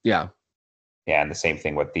 Yeah. Yeah, and the same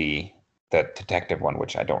thing with the detective one,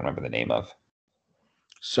 which I don't remember the name of.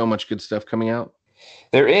 So much good stuff coming out.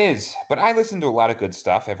 There is, but I listen to a lot of good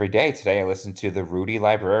stuff every day. Today I listened to the Rudy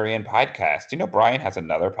Librarian podcast. Brian has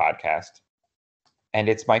another podcast. And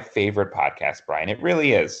it's my favorite podcast, Brian. It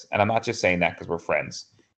really is. And I'm not just saying that because we're friends.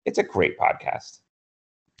 It's a great podcast.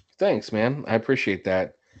 Thanks, man. I appreciate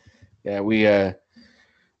that. Yeah, we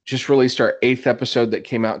just released our 8th episode that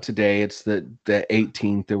came out today. It's the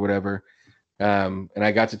 18th or whatever. And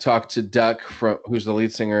I got to talk to Duck, who's the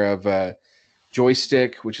lead singer of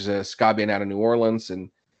Joystick, which is a ska band out of New Orleans. And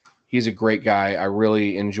he's a great guy. I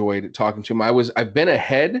really enjoyed talking to him. I've been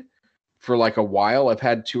ahead for like a while. I've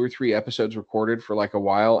had 2 or 3 episodes recorded for like a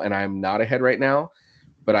while, and I'm not ahead right now,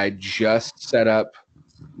 but I just set up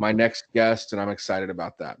my next guest and I'm excited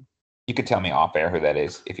about that. You could tell me off air who that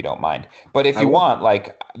is if you don't mind. But if you want,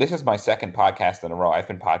 like, this is my second podcast in a row. I've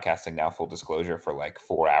been podcasting now, full disclosure, for like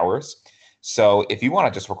 4 hours. So if you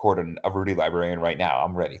want to just record a Rudy Librarian right now,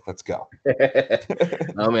 I'm ready. Let's go.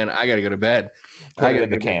 Oh man, I got to go to bed. Put it in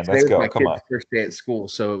the can. Let's go. Come on. First day at school,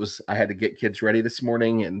 so I had to get kids ready this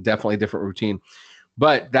morning, and definitely a different routine.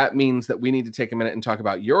 But that means that we need to take a minute and talk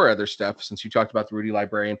about your other stuff, since you talked about the Rudy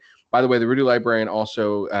Librarian. By the way, the Rudy Librarian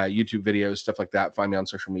also YouTube videos, stuff like that. Find me on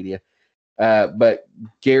social media. But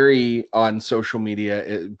Gary on social media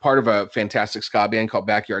is part of a fantastic ska band called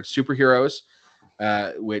Backyard Superheroes.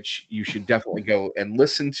 Which you should definitely go and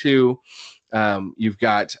listen to. You've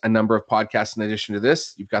got a number of podcasts in addition to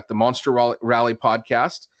this. You've got the Monster Rally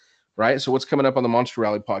podcast, right? So what's coming up on the Monster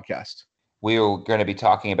Rally podcast? We're going to be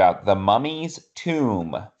talking about The Mummy's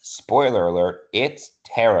Tomb. Spoiler alert, it's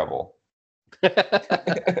terrible.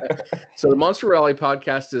 So the Monster Rally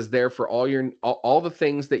podcast is there for all the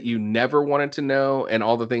things that you never wanted to know and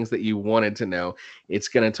all the things that you wanted to know. It's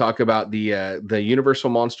going to talk about the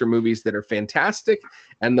Universal monster movies that are fantastic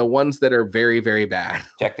and the ones that are very, very bad.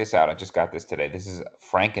 Check this out. I just got this today. This is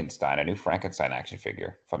Frankenstein, a new Frankenstein action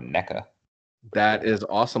figure from NECA. That is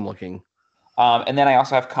awesome looking. And then I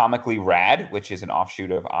also have Comically Rad, which is an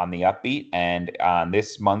offshoot of On the Upbeat. And on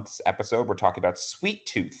this month's episode, we're talking about Sweet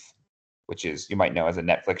Tooth, which is, you might know, as a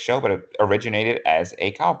Netflix show, but it originated as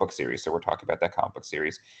a comic book series. So we're talking about that comic book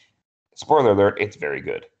series. Spoiler alert, it's very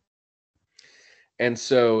good. And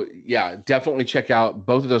so, yeah, definitely check out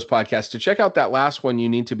both of those podcasts. To check out that last one, you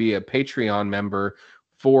need to be a Patreon member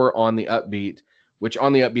for On the Upbeat, which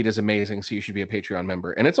On the Upbeat is amazing. So you should be a Patreon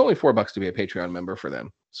member. And it's only $4 to be a Patreon member for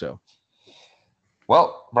them. So,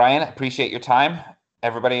 well, Brian, appreciate your time.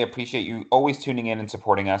 Everybody, appreciate you always tuning in and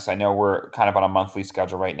supporting us. I know we're kind of on a monthly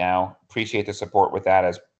schedule right now. Appreciate the support with that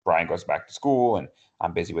as Brian goes back to school and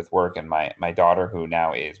I'm busy with work, and my daughter, who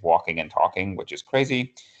now is walking and talking, which is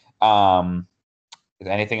crazy. Is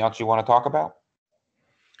there anything else you want to talk about?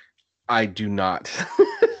 I do not.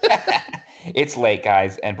 It's late,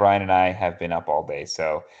 guys, and Brian and I have been up all day.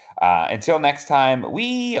 So until next time,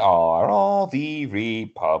 we are all the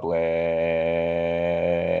Republic.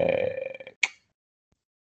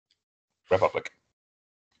 Republic.